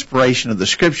for the inspiration of the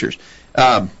Scriptures.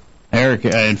 Eric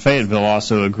in Fayetteville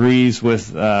also agrees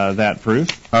with that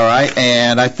proof. All right,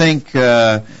 and I think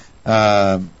let's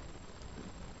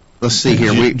see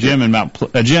here.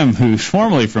 Jim, who's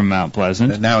formerly from Mount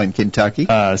Pleasant, now in Kentucky,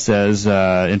 says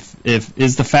if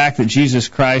is the fact that Jesus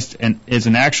Christ is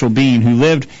an actual being who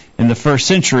lived in the first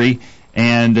century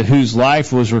and whose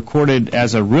life was recorded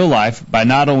as a real life by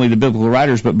not only the biblical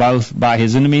writers but both by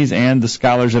his enemies and the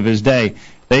scholars of his day.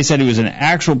 They said he was an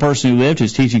actual person who lived.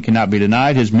 His teaching cannot be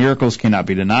denied. His miracles cannot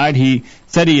be denied. He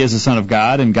said he is the Son of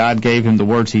God, and God gave him the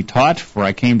words he taught. For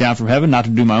I came down from heaven not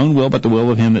to do my own will, but the will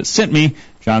of him that sent me.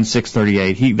 John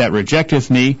 6:38. He that rejected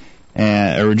me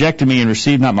and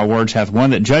received not my words hath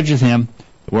one that judgeth him.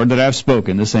 The word that I have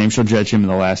spoken, the same shall judge him in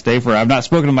the last day. For I have not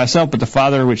spoken of myself, but the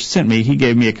Father which sent me, he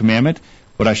gave me a commandment,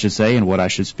 what I should say and what I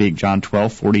should speak. John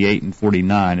 12:48 and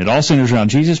 49. It all centers around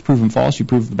Jesus. Prove him false. You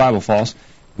prove the Bible false.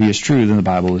 If he is true, then the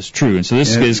Bible is true. And so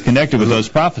this is connected with those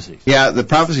prophecies. Yeah, the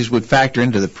prophecies would factor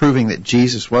into the proving that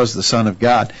Jesus was the Son of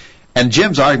God. And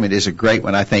Jim's argument is a great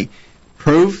one, I think.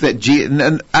 Prove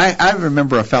that I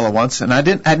remember a fellow once, and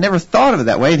I'd never thought of it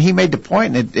that way, and he made the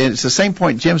point, and it's the same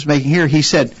point Jim's making here. He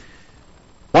said,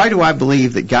 why do I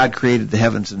believe that God created the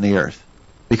heavens and the earth?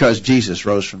 Because Jesus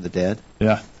rose from the dead.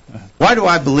 Yeah. Why do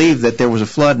I believe that there was a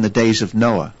flood in the days of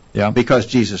Noah? Yeah. Because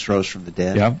Jesus rose from the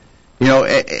dead. Yeah. You know,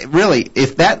 really,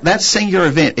 if that singular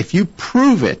event, if you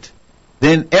prove it,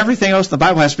 then everything else in the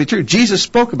Bible has to be true. Jesus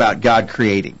spoke about God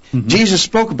creating. Mm-hmm. Jesus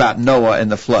spoke about Noah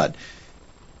and the flood.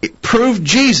 It proved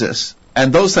Jesus,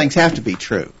 and those things have to be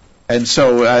true. And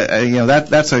so,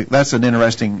 that's an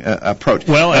interesting approach.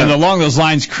 Well, and along those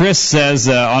lines, Chris says,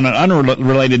 on an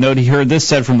unrelated note, he heard this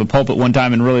said from the pulpit one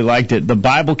time and really liked it. The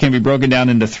Bible can be broken down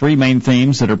into three main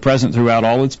themes that are present throughout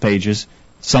all its pages.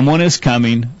 Someone is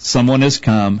coming, someone has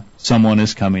come, someone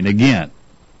is coming again.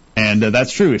 And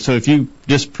that's true. So if you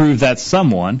disprove that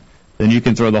someone, then you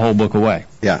can throw the whole book away.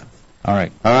 Yeah. All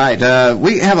right.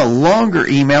 We have a longer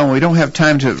email, and we don't have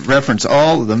time to reference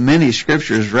all of the many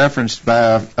scriptures referenced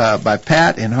by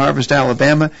Pat in Harvest,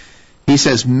 Alabama. He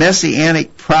says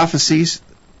messianic prophecies,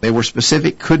 they were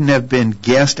specific, couldn't have been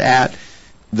guessed at.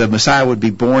 The Messiah would be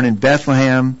born in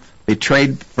Bethlehem,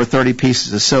 betrayed for 30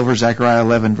 pieces of silver, Zechariah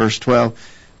 11, verse 12.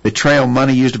 Betrayal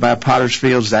money used to buy potter's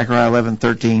fields, Zechariah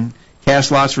 11:13.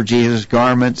 Cast lots for Jesus,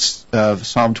 garments,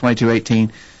 Psalm 22:18.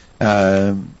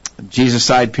 Jesus'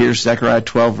 side pierced, Zechariah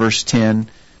 12, verse 10.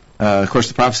 Of course,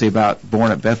 the prophecy about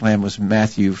born at Bethlehem was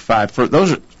Matthew 5.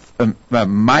 Those are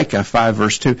Micah 5,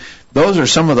 verse 2. Those are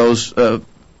some of those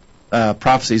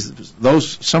prophecies.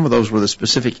 Some of those were the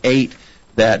specific 8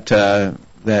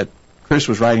 that Chris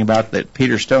was writing about, that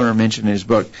Peter Stoner mentioned in his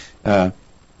book.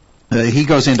 He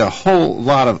goes into a whole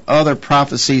lot of other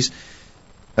prophecies.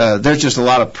 There's just a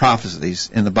lot of prophecies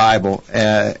in the Bible,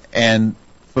 and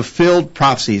fulfilled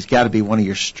prophecy has got to be one of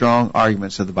your strong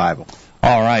arguments of the Bible.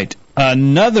 All right.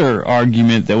 Another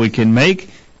argument that we can make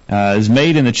is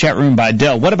made in the chat room by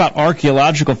Dell. What about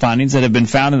archaeological findings that have been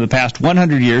found in the past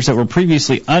 100 years that were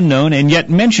previously unknown and yet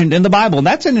mentioned in the Bible? And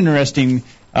that's an interesting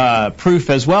proof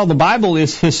as well. The Bible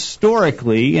is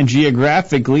historically and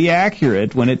geographically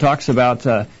accurate when it talks about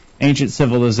ancient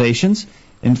civilizations.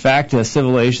 In fact,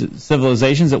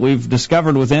 civilizations that we've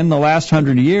discovered within the last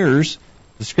 100 years,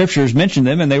 the Scriptures mentioned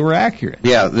them, and they were accurate.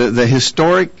 Yeah, the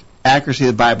historic accuracy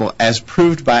of the Bible, as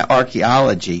proved by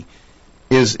archaeology,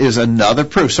 is another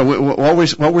proof. So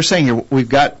what we're saying here, we've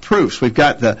got proofs. We've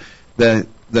got the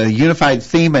unified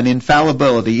theme and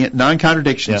infallibility,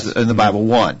 non-contradictions in the Bible.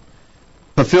 One,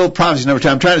 fulfilled prophecies. Number two,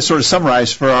 I'm trying to sort of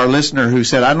summarize for our listener who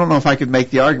said, I don't know if I could make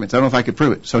the arguments. I don't know if I could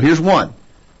prove it. So here's one,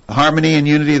 the harmony and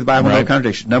unity of the Bible, no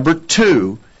contradiction. Number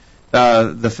two,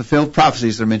 the fulfilled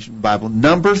prophecies that are mentioned in the Bible.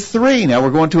 Number three, now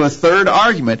we're going to a third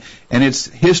argument, and it's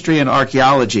history and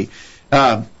archaeology.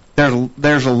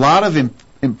 There's a lot of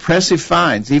impressive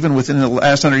finds, even within the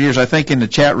last 100 years. I think in the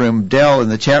chat room, Dell in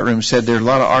the chat room said there's a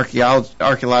lot of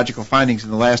archaeological findings in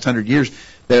the last 100 years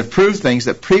that have proved things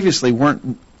that previously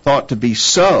weren't thought to be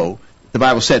so, the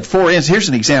Bible said. For instance, here's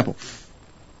an example.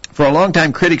 For a long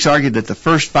time, critics argued that the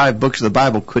first 5 books of the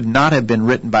Bible could not have been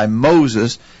written by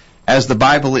Moses, as the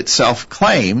Bible itself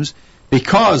claims,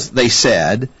 because, they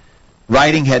said,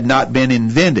 writing had not been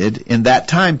invented in that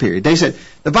time period. They said,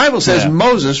 the Bible says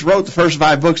Moses wrote the first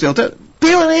 5 books. People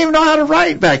didn't even know how to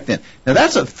write back then. Now,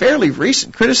 that's a fairly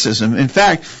recent criticism. In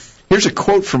fact, here's a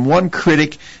quote from one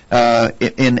critic in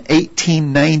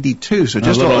 1892, so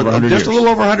just a little over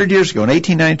 100 years ago. In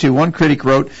 1892, one critic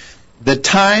wrote, "The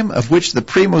time of which the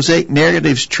pre-Mosaic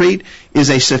narratives treat is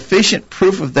a sufficient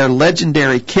proof of their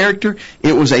legendary character.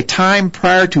 It was a time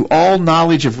prior to all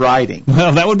knowledge of writing."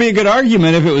 Well, that would be a good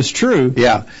argument if it was true.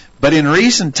 Yeah, but in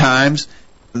recent times,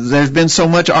 there's been so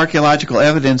much archaeological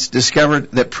evidence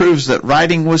discovered that proves that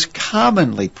writing was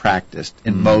commonly practiced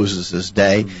in Moses'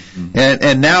 day.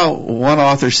 And now one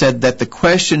author said that the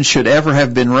question should ever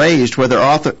have been raised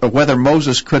whether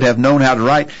Moses could have known how to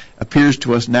write appears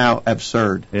to us now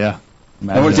absurd. Yeah. In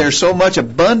other words, there's so much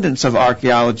abundance of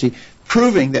archaeology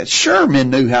proving that sure men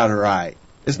knew how to write.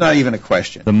 It's not even a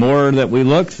question. The more that we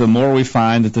look, the more we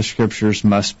find that the Scriptures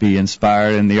must be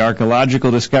inspired, and the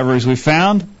archaeological discoveries we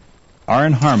found are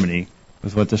in harmony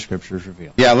with what the Scriptures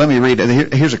reveal. Yeah, let me read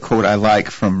it. Here's a quote I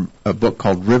like from a book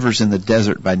called Rivers in the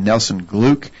Desert by Nelson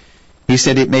Gluck. He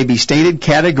said, "It may be stated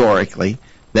categorically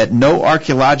that no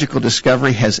archaeological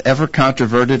discovery has ever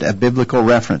controverted a biblical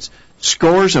reference.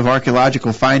 Scores of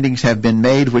archaeological findings have been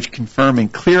made which confirm in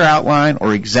clear outline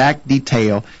or exact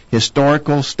detail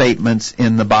historical statements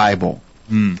in the Bible."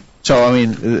 So, I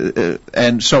mean,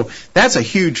 and so that's a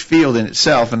huge field in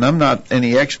itself, and I'm not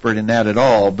any expert in that at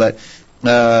all, but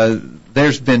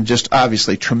there's been just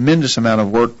obviously tremendous amount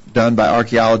of work done by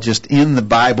archaeologists in the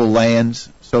Bible lands,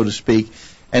 so to speak,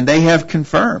 and they have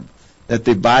confirmed that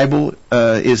the Bible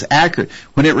is accurate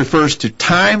when it refers to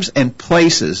times and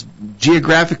places,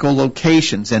 geographical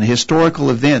locations, and historical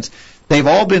events. They've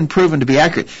all been proven to be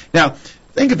accurate. Now,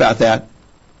 think about that.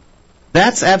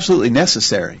 That's absolutely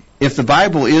necessary. If the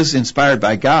Bible is inspired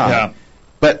by God,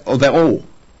 but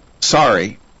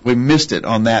sorry, we missed it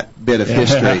on that bit of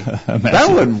history. That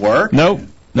wouldn't work. Nope.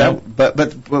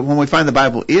 But when we find the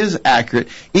Bible is accurate,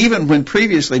 even when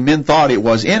previously men thought it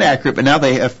was inaccurate, but now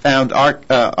they have found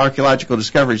archaeological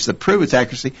discoveries that prove its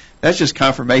accuracy, that's just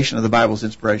confirmation of the Bible's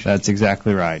inspiration. That's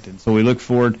exactly right. And so we look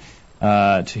forward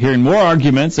to hearing more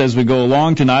arguments as we go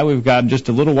along tonight. We've got just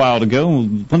a little while to go,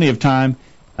 plenty of time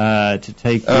to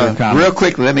take your comments. Real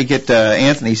quickly, let me get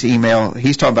Anthony's email.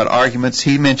 He's talking about arguments.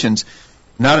 He mentions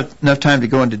not enough time to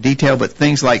go into detail, but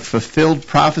things like fulfilled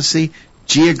prophecy,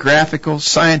 geographical,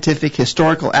 scientific,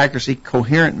 historical accuracy,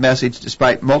 coherent message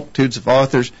despite a multitude of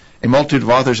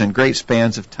authors in great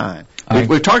spans of time.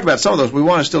 We've talked about some of those. We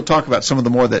want to still talk about some of the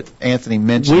more that Anthony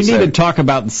mentioned. We need to talk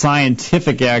about the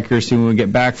scientific accuracy when we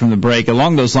get back from the break.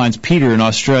 Along those lines, Peter in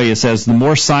Australia says, the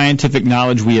more scientific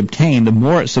knowledge we obtain, the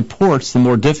more it supports the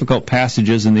more difficult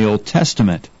passages in the Old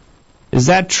Testament. Is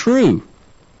that true?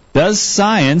 Does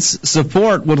science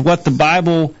support with what the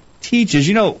Bible teaches?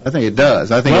 You know, I think it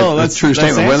does. I think that's a true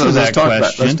statement. Let's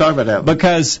talk about that.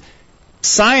 Because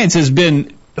science has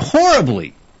been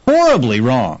horribly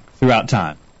wrong throughout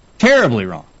time. Terribly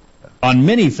wrong on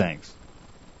many things.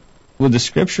 Would the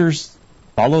Scriptures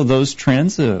follow those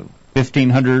trends?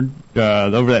 1500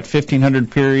 over that 1500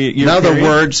 period. In other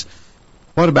words,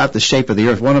 what about the shape of the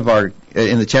earth? One of our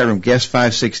in the chat room, guest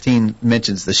 516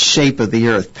 mentions the shape of the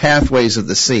earth, pathways of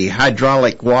the sea,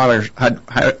 hydrologic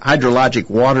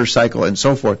water cycle, and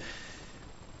so forth.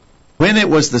 When it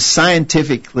was the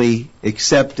scientifically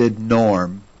accepted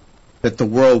norm that the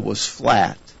world was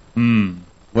flat,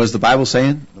 was the Bible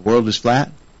saying the world is flat?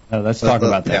 No, let's talk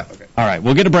about that. Yeah, okay. All right,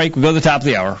 we'll get a break. We'll go to the top of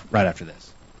the hour right after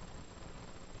this.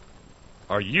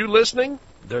 Are you listening?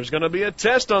 There's going to be a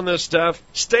test on this stuff.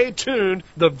 Stay tuned.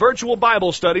 The virtual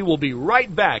Bible study will be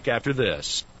right back after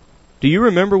this. Do you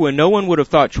remember when no one would have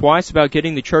thought twice about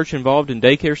getting the church involved in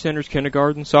daycare centers,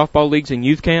 kindergartens, softball leagues, and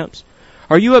youth camps?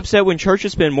 Are you upset when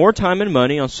churches spend more time and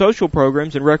money on social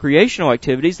programs and recreational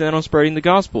activities than on spreading the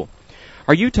gospel?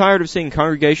 Are you tired of seeing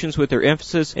congregations with their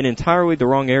emphasis in entirely the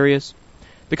wrong areas?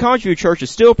 The College View Church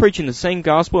is still preaching the same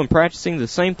gospel and practicing the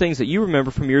same things that you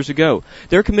remember from years ago.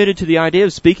 They're committed to the idea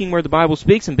of speaking where the Bible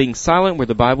speaks and being silent where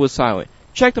the Bible is silent.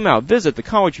 Check them out. Visit the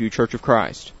College View Church of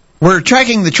Christ. We're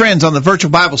tracking the trends on the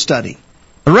virtual Bible study.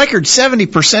 A record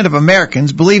 70% of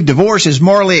Americans believe divorce is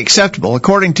morally acceptable,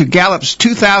 according to Gallup's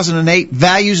 2008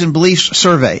 Values and Beliefs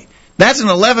Survey. That's an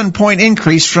 11-point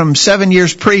increase from 7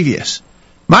 years previous.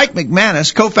 Mike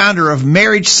McManus, co-founder of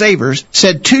Marriage Savers,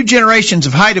 said 2 generations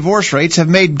of high divorce rates have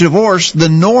made divorce the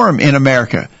norm in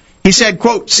America. He said,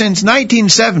 quote, since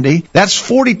 1970, that's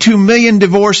 42 million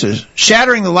divorces,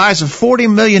 shattering the lives of 40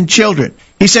 million children.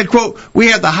 He said, quote, we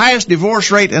have the highest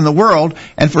divorce rate in the world,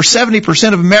 and for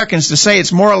 70% of Americans to say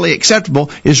it's morally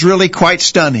acceptable is really quite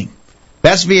stunning.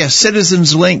 That's via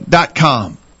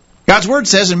citizenslink.com. God's Word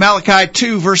says in Malachi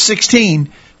 2, verse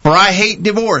 16, for I hate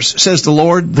divorce, says the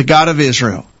Lord, the God of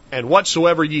Israel. And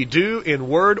whatsoever ye do in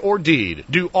word or deed,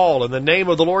 do all in the name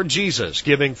of the Lord Jesus,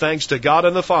 giving thanks to God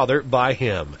and the Father by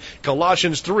Him.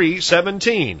 Colossians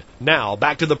 3:17. Now,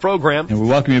 back to the program. And we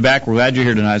welcome you back. We're glad you're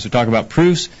here tonight as we talk about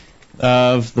proofs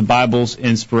of the Bible's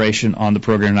inspiration on the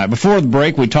program tonight. Before the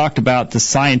break, we talked about the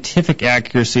scientific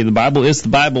accuracy of the Bible. Is the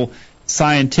Bible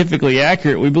scientifically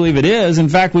accurate? We believe it is. In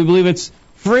fact, we believe it's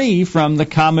free from the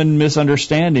common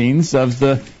misunderstandings of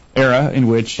the era in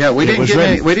which it was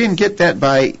written. We didn't get that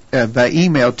by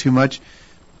email too much,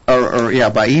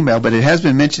 by email, but it has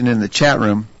been mentioned in the chat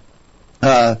room.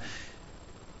 Now,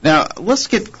 let's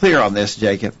get clear on this,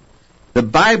 Jacob. The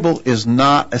Bible is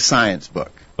not a science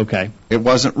book. Okay. It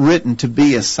wasn't written to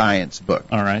be a science book.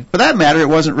 All right. For that matter, it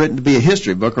wasn't written to be a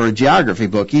history book or a geography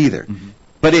book either. Mm-hmm.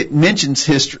 But it mentions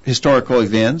historical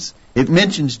events. It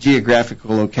mentions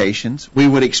geographical locations. We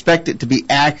would expect it to be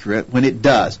accurate when it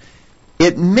does.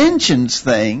 It mentions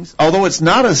things, although it's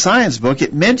not a science book,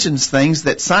 it mentions things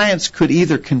that science could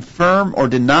either confirm or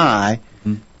deny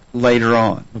later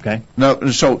on. Okay. No,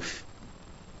 so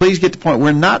please get the point.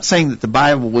 We're not saying that the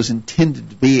Bible was intended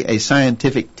to be a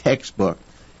scientific textbook,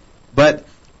 but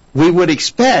we would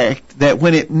expect that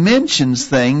when it mentions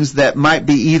things that might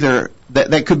be either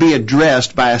that could be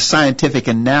addressed by a scientific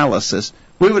analysis,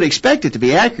 we would expect it to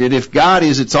be accurate if God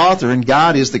is its author and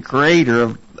God is the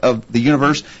creator of the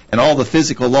universe and all the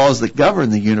physical laws that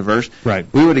govern the universe. Right.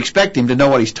 We would expect him to know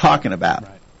what he's talking about.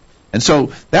 Right. And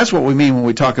so that's what we mean when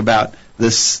we talk about the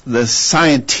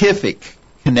scientific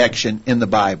connection in the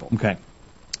Bible. Okay.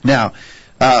 Now,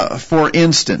 for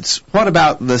instance, what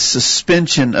about the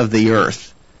suspension of the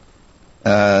earth?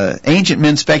 Ancient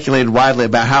men speculated widely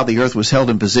about how the earth was held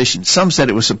in position. Some said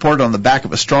it was supported on the back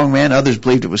of a strong man. Others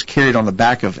believed it was carried on the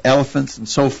back of elephants and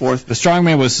so forth. The strong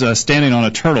man was standing on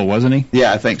a turtle, wasn't he?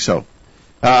 Yeah, I think so.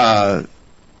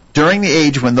 During the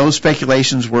age when those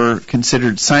speculations were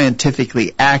considered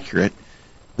scientifically accurate,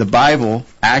 the Bible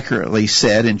accurately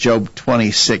said in Job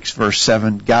 26, verse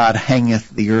 7, God hangeth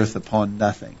the earth upon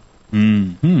nothing.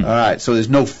 Mm-hmm. All right, so there's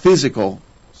no physical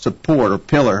support or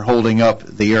pillar holding up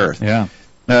the earth. Yeah.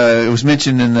 It was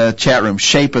mentioned in the chat room,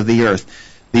 shape of the earth.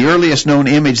 The earliest known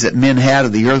image that men had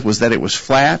of the earth was that it was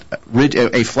flat,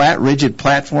 a flat, rigid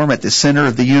platform at the center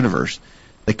of the universe.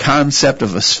 The concept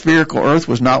of a spherical earth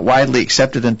was not widely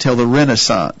accepted until the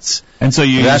Renaissance. And so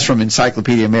that's from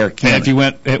Encyclopedia Americana.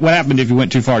 And what happened if you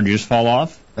went too far? Did you just fall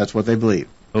off? That's what they believe.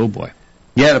 Oh, boy.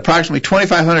 Yet approximately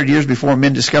 2,500 years before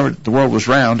men discovered that the world was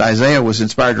round, Isaiah was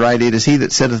inspired to write, "It is he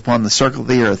that sitteth upon the circle of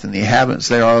the earth, and the inhabitants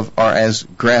thereof are as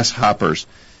grasshoppers."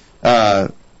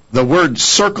 The word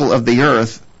circle of the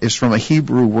earth is from a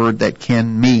Hebrew word that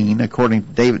can mean, according to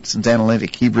Davidson's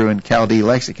Analytic Hebrew and Chaldee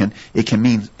Lexicon, it can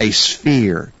mean a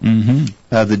sphere. Mm-hmm.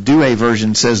 The Douay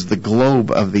version says the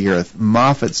globe of the earth.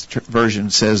 Moffat's version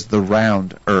says the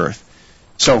round earth.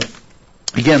 So,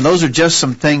 again, those are just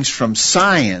some things from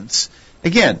science.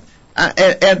 Again,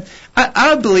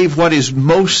 I believe what is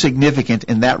most significant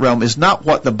in that realm is not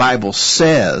what the Bible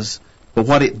says, but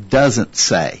what it doesn't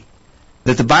say.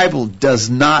 That the Bible does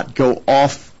not go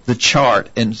off the chart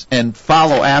and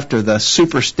follow after the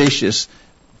superstitious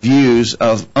views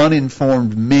of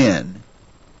uninformed men.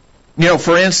 You know,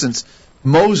 for instance,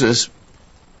 Moses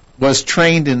was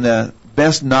trained in the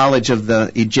best knowledge of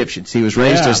the Egyptians. He was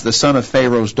raised as the son of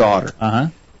Pharaoh's daughter. Uh-huh.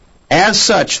 As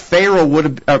such, Pharaoh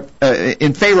would have,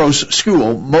 in Pharaoh's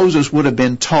school, Moses would have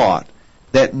been taught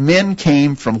that men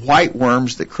came from white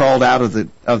worms that crawled out of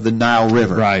the Nile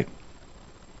River. Right.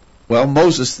 Well,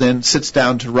 Moses then sits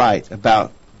down to write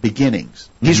about beginnings.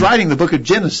 He's writing the book of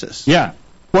Genesis. Yeah.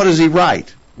 What does he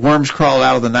write? Worms crawled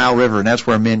out of the Nile River, and that's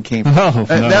where men came from. Oh,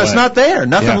 that's not there.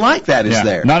 Nothing like that is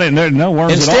there. There's no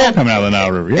worms at all coming out of the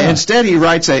Nile River. Yeah. Instead, he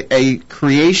writes a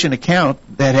creation account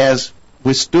that has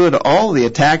withstood all the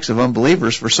attacks of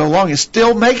unbelievers for so long. It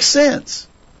still makes sense.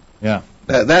 Yeah.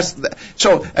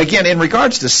 So, again, in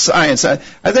regards to science, I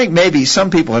think maybe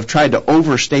some people have tried to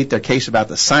overstate their case about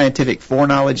the scientific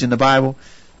foreknowledge in the Bible.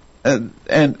 And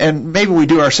maybe we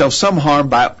do ourselves some harm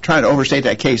by trying to overstate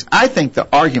that case. I think the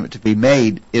argument to be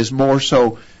made is more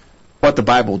so what the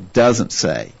Bible doesn't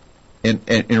say in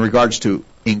regards to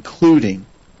including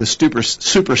the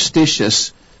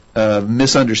superstitious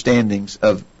misunderstandings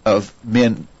of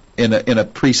men in a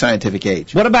pre-scientific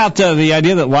age. What about the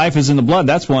idea that life is in the blood?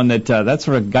 That's one that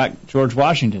sort of got George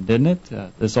Washington, didn't it?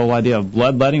 This whole idea of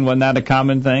bloodletting, wasn't that a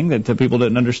common thing that people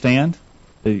didn't understand?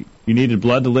 You needed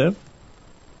blood to live?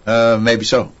 Maybe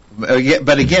so.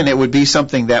 But again, it would be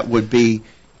something that would be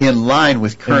in line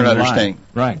with current understanding.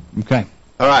 Right. Okay.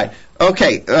 All right.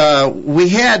 Okay.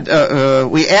 We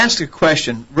asked a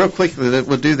question real quickly.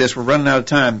 We'll do this. We're running out of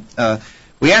time.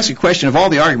 We asked a question of all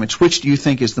the arguments. Which do you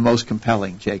think is the most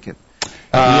compelling, Jacob?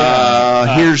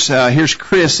 Here's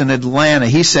Chris in Atlanta.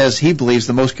 He says he believes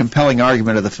the most compelling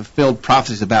argument are the fulfilled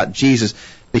prophecies about Jesus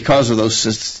because of those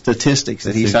statistics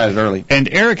that he cited earlier. And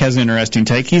Eric has an interesting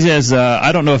take. He says,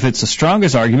 I don't know if it's the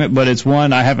strongest argument, but it's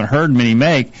one I haven't heard many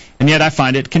make, and yet I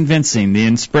find it convincing. The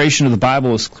inspiration of the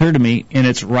Bible is clear to me in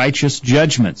its righteous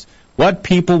judgments. What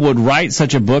people would write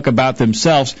such a book about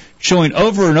themselves, showing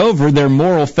over and over their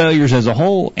moral failures as a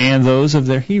whole and those of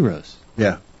their heroes?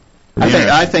 Yeah.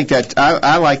 I think that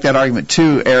I like that argument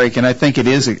too, Eric, and I think it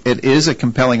is a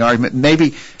compelling argument.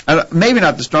 Maybe not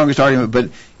the strongest argument, but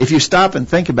if you stop and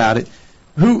think about it,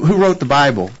 who wrote the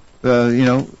Bible?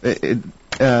 If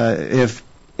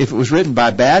it was written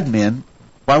by bad men,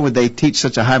 why would they teach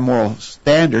such a high moral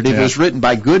standard? If it was written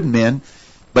by good men,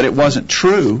 but it wasn't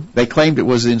true, they claimed it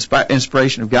was the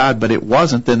inspiration of God, but it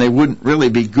wasn't, then they wouldn't really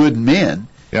be good men.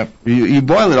 Yep. You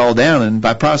boil it all down, and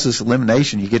by process of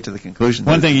elimination, you get to the conclusion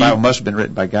that the Bible must have been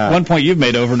written by God. One point you've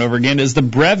made over and over again is the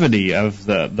brevity of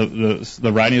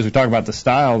the writing. As we talk about the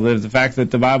style, the fact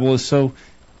that the Bible is so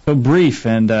brief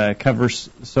and covers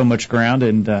so much ground,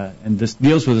 and this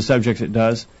deals with the subjects it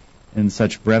does in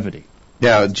such brevity.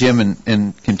 Yeah, Jim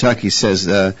in Kentucky says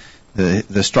the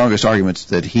strongest arguments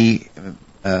that he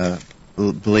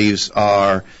believes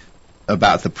are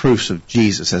about the proofs of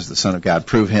Jesus as the Son of God.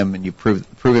 Prove him, and you prove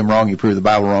him wrong. You prove the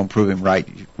Bible wrong. Prove him right.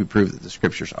 You prove that the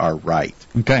Scriptures are right.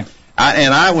 Okay.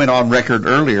 I went on record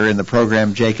earlier in the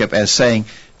program, Jacob, as saying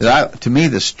that to me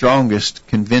the strongest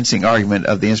convincing argument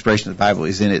of the inspiration of the Bible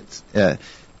is in its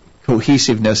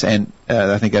cohesiveness, and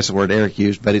I think that's the word Eric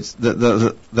used, but it's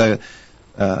the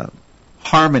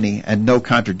harmony and no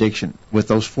contradiction with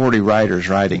those 40 writers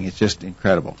writing. It's just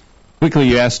incredible. Quickly,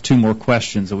 you asked two more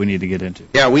questions that we need to get into.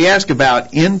 Yeah, we ask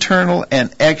about internal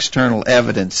and external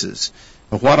evidences.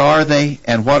 What are they,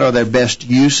 and what are their best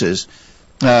uses?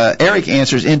 Eric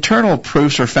answers, internal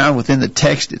proofs are found within the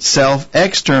text itself.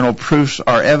 External proofs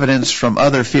are evidence from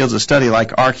other fields of study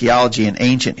like archaeology and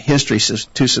ancient history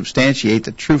to substantiate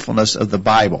the truthfulness of the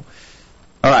Bible.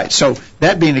 All right, so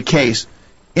that being the case,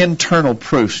 internal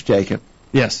proofs, Jacob.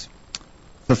 Yes.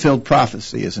 Fulfilled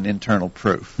prophecy is an internal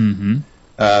proof. Mm-hmm.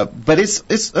 But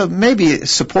it's maybe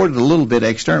supported a little bit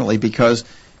externally because,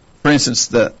 for instance,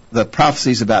 the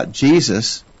prophecies about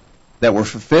Jesus that were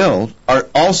fulfilled are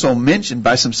also mentioned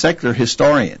by some secular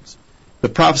historians. The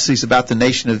prophecies about the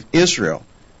nation of Israel,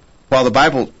 while the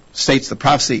Bible states the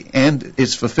prophecy and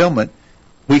its fulfillment,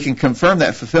 we can confirm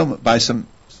that fulfillment by some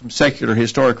secular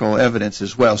historical evidence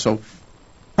as well. So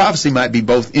prophecy might be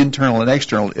both internal and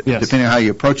external, yes, depending on how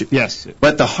you approach it. Yes.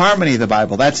 But the harmony of the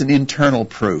Bible, that's an internal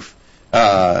proof,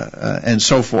 and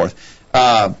so forth.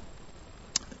 What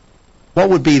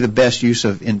would be the best use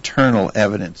of internal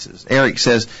evidences? Eric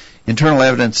says, internal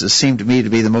evidences seem to me to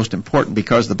be the most important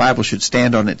because the Bible should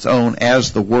stand on its own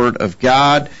as the Word of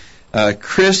God.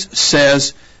 Chris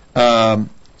says,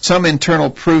 some internal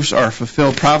proofs are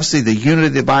fulfilled prophecy, the unity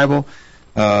of the Bible,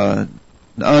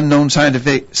 unknown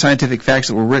scientific facts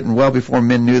that were written well before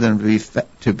men knew them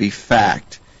to be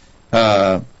fact.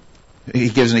 He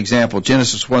gives an example.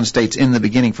 Genesis 1 states, in the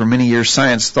beginning, for many years,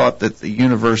 science thought that the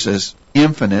universe is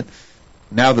infinite.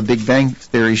 Now the Big Bang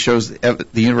Theory shows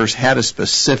that the universe had a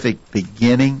specific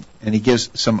beginning, and he gives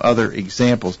some other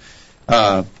examples.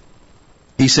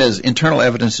 He says, internal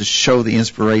evidences show the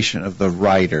inspiration of the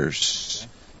writers.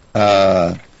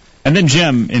 And then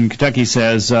Jim in Kentucky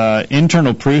says,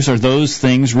 internal proofs are those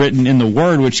things written in the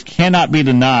Word which cannot be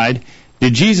denied.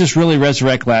 Did Jesus really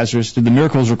resurrect Lazarus? Did the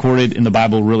miracles recorded in the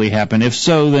Bible really happen? If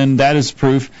so, then that is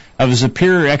proof of a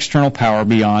superior external power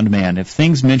beyond man. If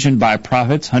things mentioned by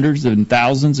prophets hundreds and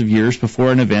thousands of years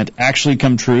before an event actually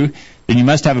come true, then you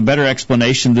must have a better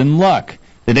explanation than luck.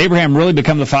 Did Abraham really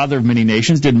become the father of many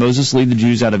nations? Did Moses lead the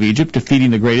Jews out of Egypt,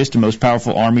 defeating the greatest and most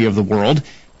powerful army of the world?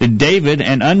 Did David,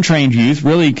 an untrained youth,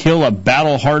 really kill a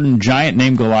battle-hardened giant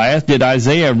named Goliath? Did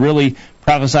Isaiah really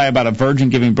prophesy about a virgin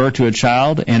giving birth to a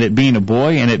child, and it being a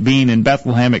boy, and it being in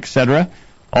Bethlehem, etc.?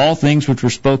 All things which were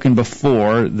spoken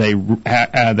before they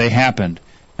happened.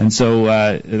 And so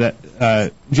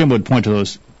Jim would point to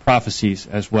those prophecies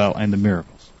as well and the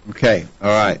miracles. Okay, all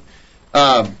right.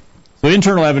 So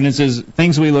internal evidence is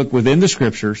things we look within the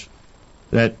Scriptures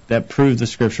that prove the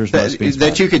Scriptures must be inspired.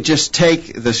 That you could just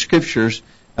take the Scriptures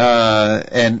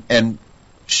and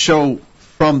show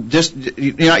from just,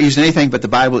 you're not using anything but the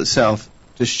Bible itself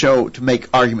to make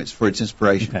arguments for its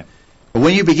inspiration. Okay. But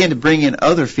when you begin to bring in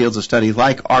other fields of study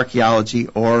like archaeology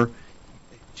or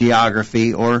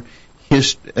geography or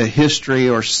history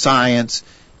or science,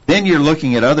 then you're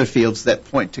looking at other fields that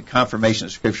point to confirmation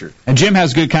of Scripture. And Jim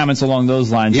has good comments along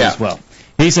those lines as well.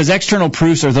 He says external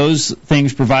proofs are those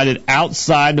things provided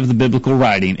outside of the biblical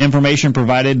writing. Information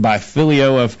provided by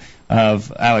Philo of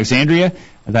Alexandria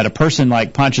that a person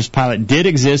like Pontius Pilate did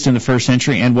exist in the first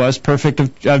century and was perfect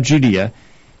of Judea.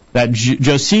 That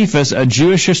Josephus, a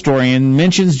Jewish historian,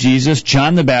 mentions Jesus,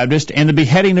 John the Baptist, and the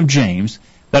beheading of James.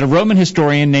 That a Roman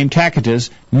historian named Tacitus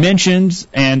mentions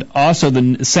and also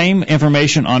the same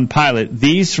information on Pilate.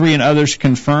 These three and others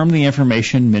confirm the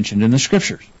information mentioned in the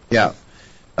Scriptures. Yeah.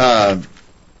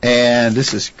 And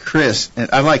this is Chris, and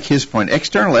I like his point.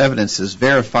 External evidences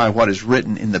verify what is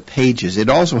written in the pages. It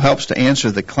also helps to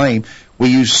answer the claim we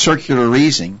use circular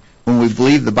reasoning when we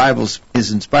believe the Bible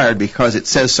is inspired because it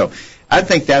says so. I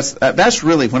think that's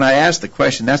really, when I asked the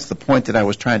question, that's the point that I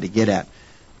was trying to get at.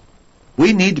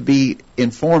 We need to be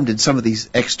informed in some of these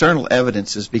external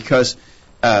evidences because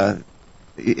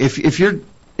if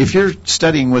you're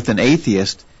studying with an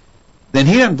atheist, then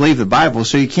he doesn't believe the Bible,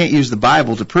 so you can't use the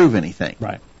Bible to prove anything.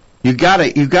 Right. You've got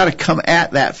to come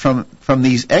at that from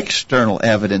these external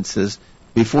evidences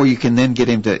before you can then get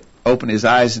him to open his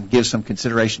eyes and give some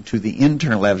consideration to the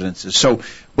internal evidences. So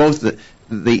both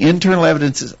the internal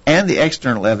evidences and the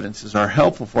external evidences are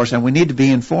helpful for us, and we need to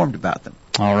be informed about them.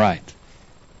 All right.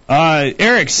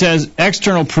 Eric says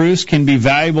external proofs can be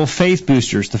valuable faith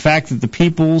boosters. The fact that the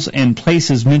peoples and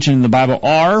places mentioned in the Bible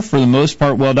are, for the most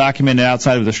part, well documented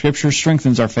outside of the Scriptures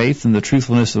strengthens our faith in the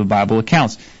truthfulness of the Bible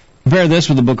accounts. Compare this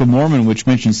with the Book of Mormon, which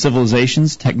mentions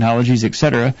civilizations, technologies,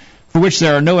 etc., for which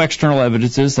there are no external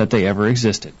evidences that they ever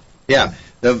existed. Yeah,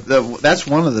 that's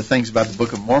one of the things about the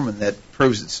Book of Mormon that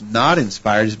proves it's not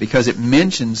inspired is because it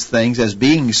mentions things as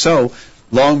being so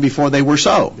long before they were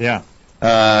so. Yeah.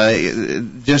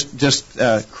 just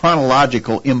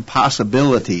chronological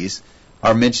impossibilities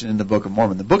are mentioned in the Book of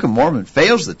Mormon. The Book of Mormon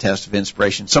fails the test of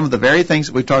inspiration. Some of the very things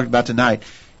that we've talked about tonight,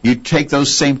 you take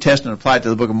those same tests and apply it to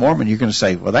the Book of Mormon, you're going to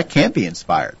say, well, that can't be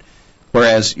inspired.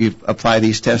 Whereas you apply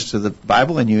these tests to the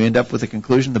Bible and you end up with the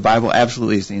conclusion the Bible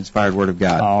absolutely is the inspired Word of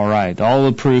God. All right. All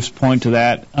the proofs point to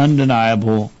that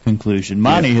undeniable conclusion.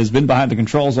 Monty has been behind the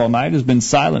controls all night, has been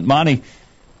silent. Monty,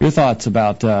 your thoughts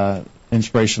about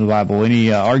inspiration of the Bible?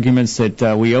 Any arguments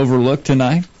that we overlooked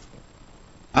tonight?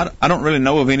 I don't really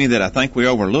know of any that I think we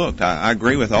overlooked. I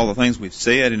agree with all the things we've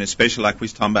said, and especially like we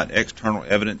was talking about external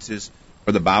evidences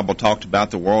where the Bible talked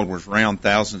about the world was round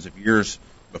thousands of years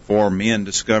before men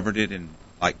discovered it, and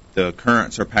like the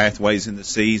currents or pathways in the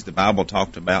seas, the Bible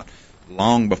talked about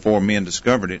long before men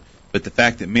discovered it. But the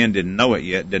fact that men didn't know it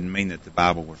yet didn't mean that the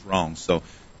Bible was wrong. So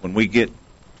when we get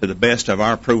to the best of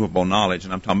our provable knowledge,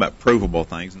 and I'm talking about provable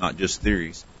things, not just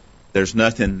theories, there's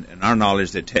nothing in our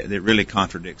knowledge that really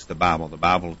contradicts the Bible. The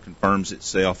Bible confirms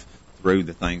itself through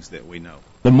the things that we know.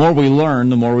 The more we learn,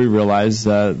 the more we realize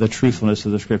the truthfulness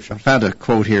of the Scripture. I found a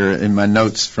quote here in my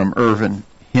notes from Irvin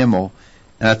Himmel,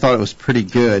 and I thought it was pretty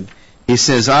good. He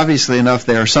says, obviously enough,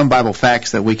 there are some Bible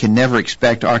facts that we can never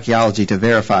expect archaeology to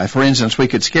verify. For instance, we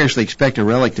could scarcely expect a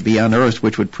relic to be unearthed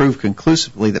which would prove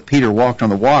conclusively that Peter walked on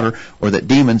the water or that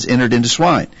demons entered into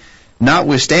swine.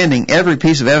 Notwithstanding, every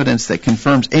piece of evidence that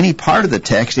confirms any part of the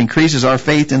text increases our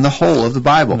faith in the whole of the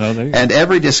Bible. And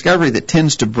every discovery that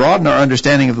tends to broaden our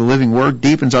understanding of the living Word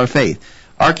deepens our faith.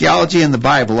 Archaeology and the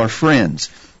Bible are friends.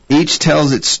 Each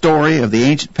tells its story of the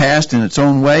ancient past in its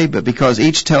own way, but because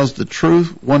each tells the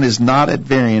truth, one is not at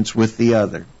variance with the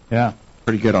other. Yeah.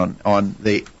 Pretty good on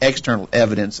the external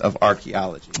evidence of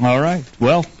archaeology. All right.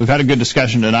 Well, we've had a good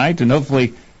discussion tonight, and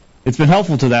hopefully it's been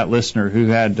helpful to that listener who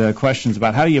had questions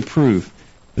about how do you prove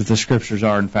that the Scriptures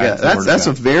are, in fact, the Word of God. That's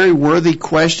a very worthy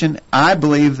question. I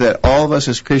believe that all of us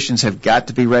as Christians have got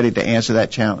to be ready to answer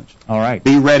that challenge. All right.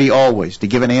 Be ready always to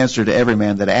give an answer to every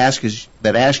man that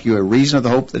asks you a reason of the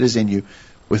hope that is in you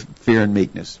with fear and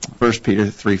meekness. 1 Peter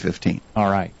 3:15. All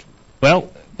right.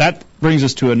 Well, that brings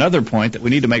us to another point that we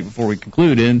need to make before we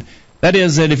conclude, and that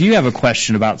is that if you have a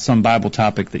question about some Bible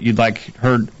topic that you'd like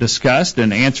heard discussed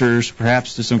and answers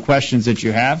perhaps to some questions that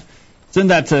you have, send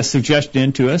that suggestion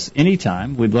in to us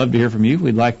anytime. We'd love to hear from you.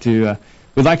 We'd like to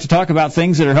talk about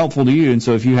things that are helpful to you. And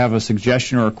so if you have a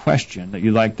suggestion or a question that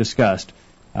you'd like discussed,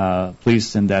 please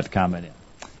send that comment in.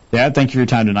 Dad, thank you for your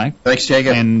time tonight. Thanks,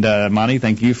 Jacob. And Monty,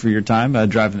 thank you for your time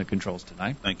driving the controls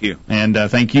tonight. Thank you. And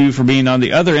thank you for being on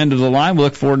the other end of the line. We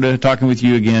look forward to talking with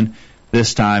you again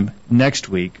this time next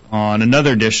week on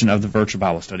another edition of the Virtual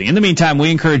Bible Study. In the meantime, we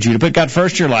encourage you to put God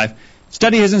first in your life,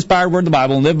 study His inspired Word, the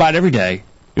Bible, and live by it every day.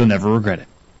 You'll never regret it.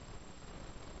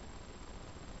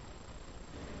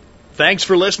 Thanks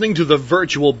for listening to the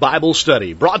Virtual Bible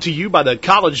Study, brought to you by the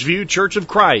College View Church of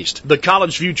Christ. The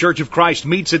College View Church of Christ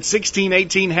meets at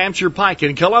 1618 Hampshire Pike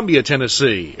in Columbia,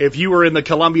 Tennessee. If you are in the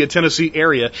Columbia, Tennessee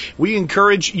area, we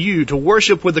encourage you to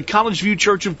worship with the College View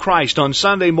Church of Christ on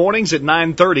Sunday mornings at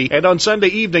 9:30 and on Sunday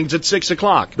evenings at 6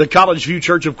 o'clock. The College View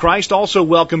Church of Christ also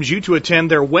welcomes you to attend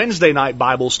their Wednesday night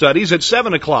Bible studies at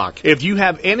 7 o'clock. If you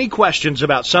have any questions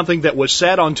about something that was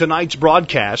said on tonight's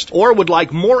broadcast or would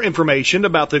like more information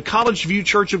about the College View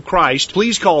Church of Christ,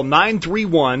 please call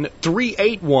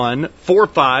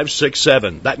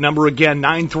 931-381-4567. That number again,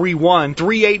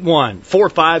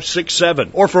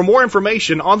 931-381-4567. Or for more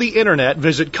information on the internet,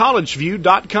 visit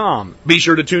collegeview.com. Be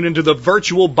sure to tune into the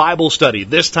Virtual Bible Study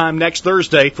this time next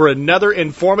Thursday for another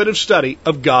informative study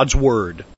of God's Word.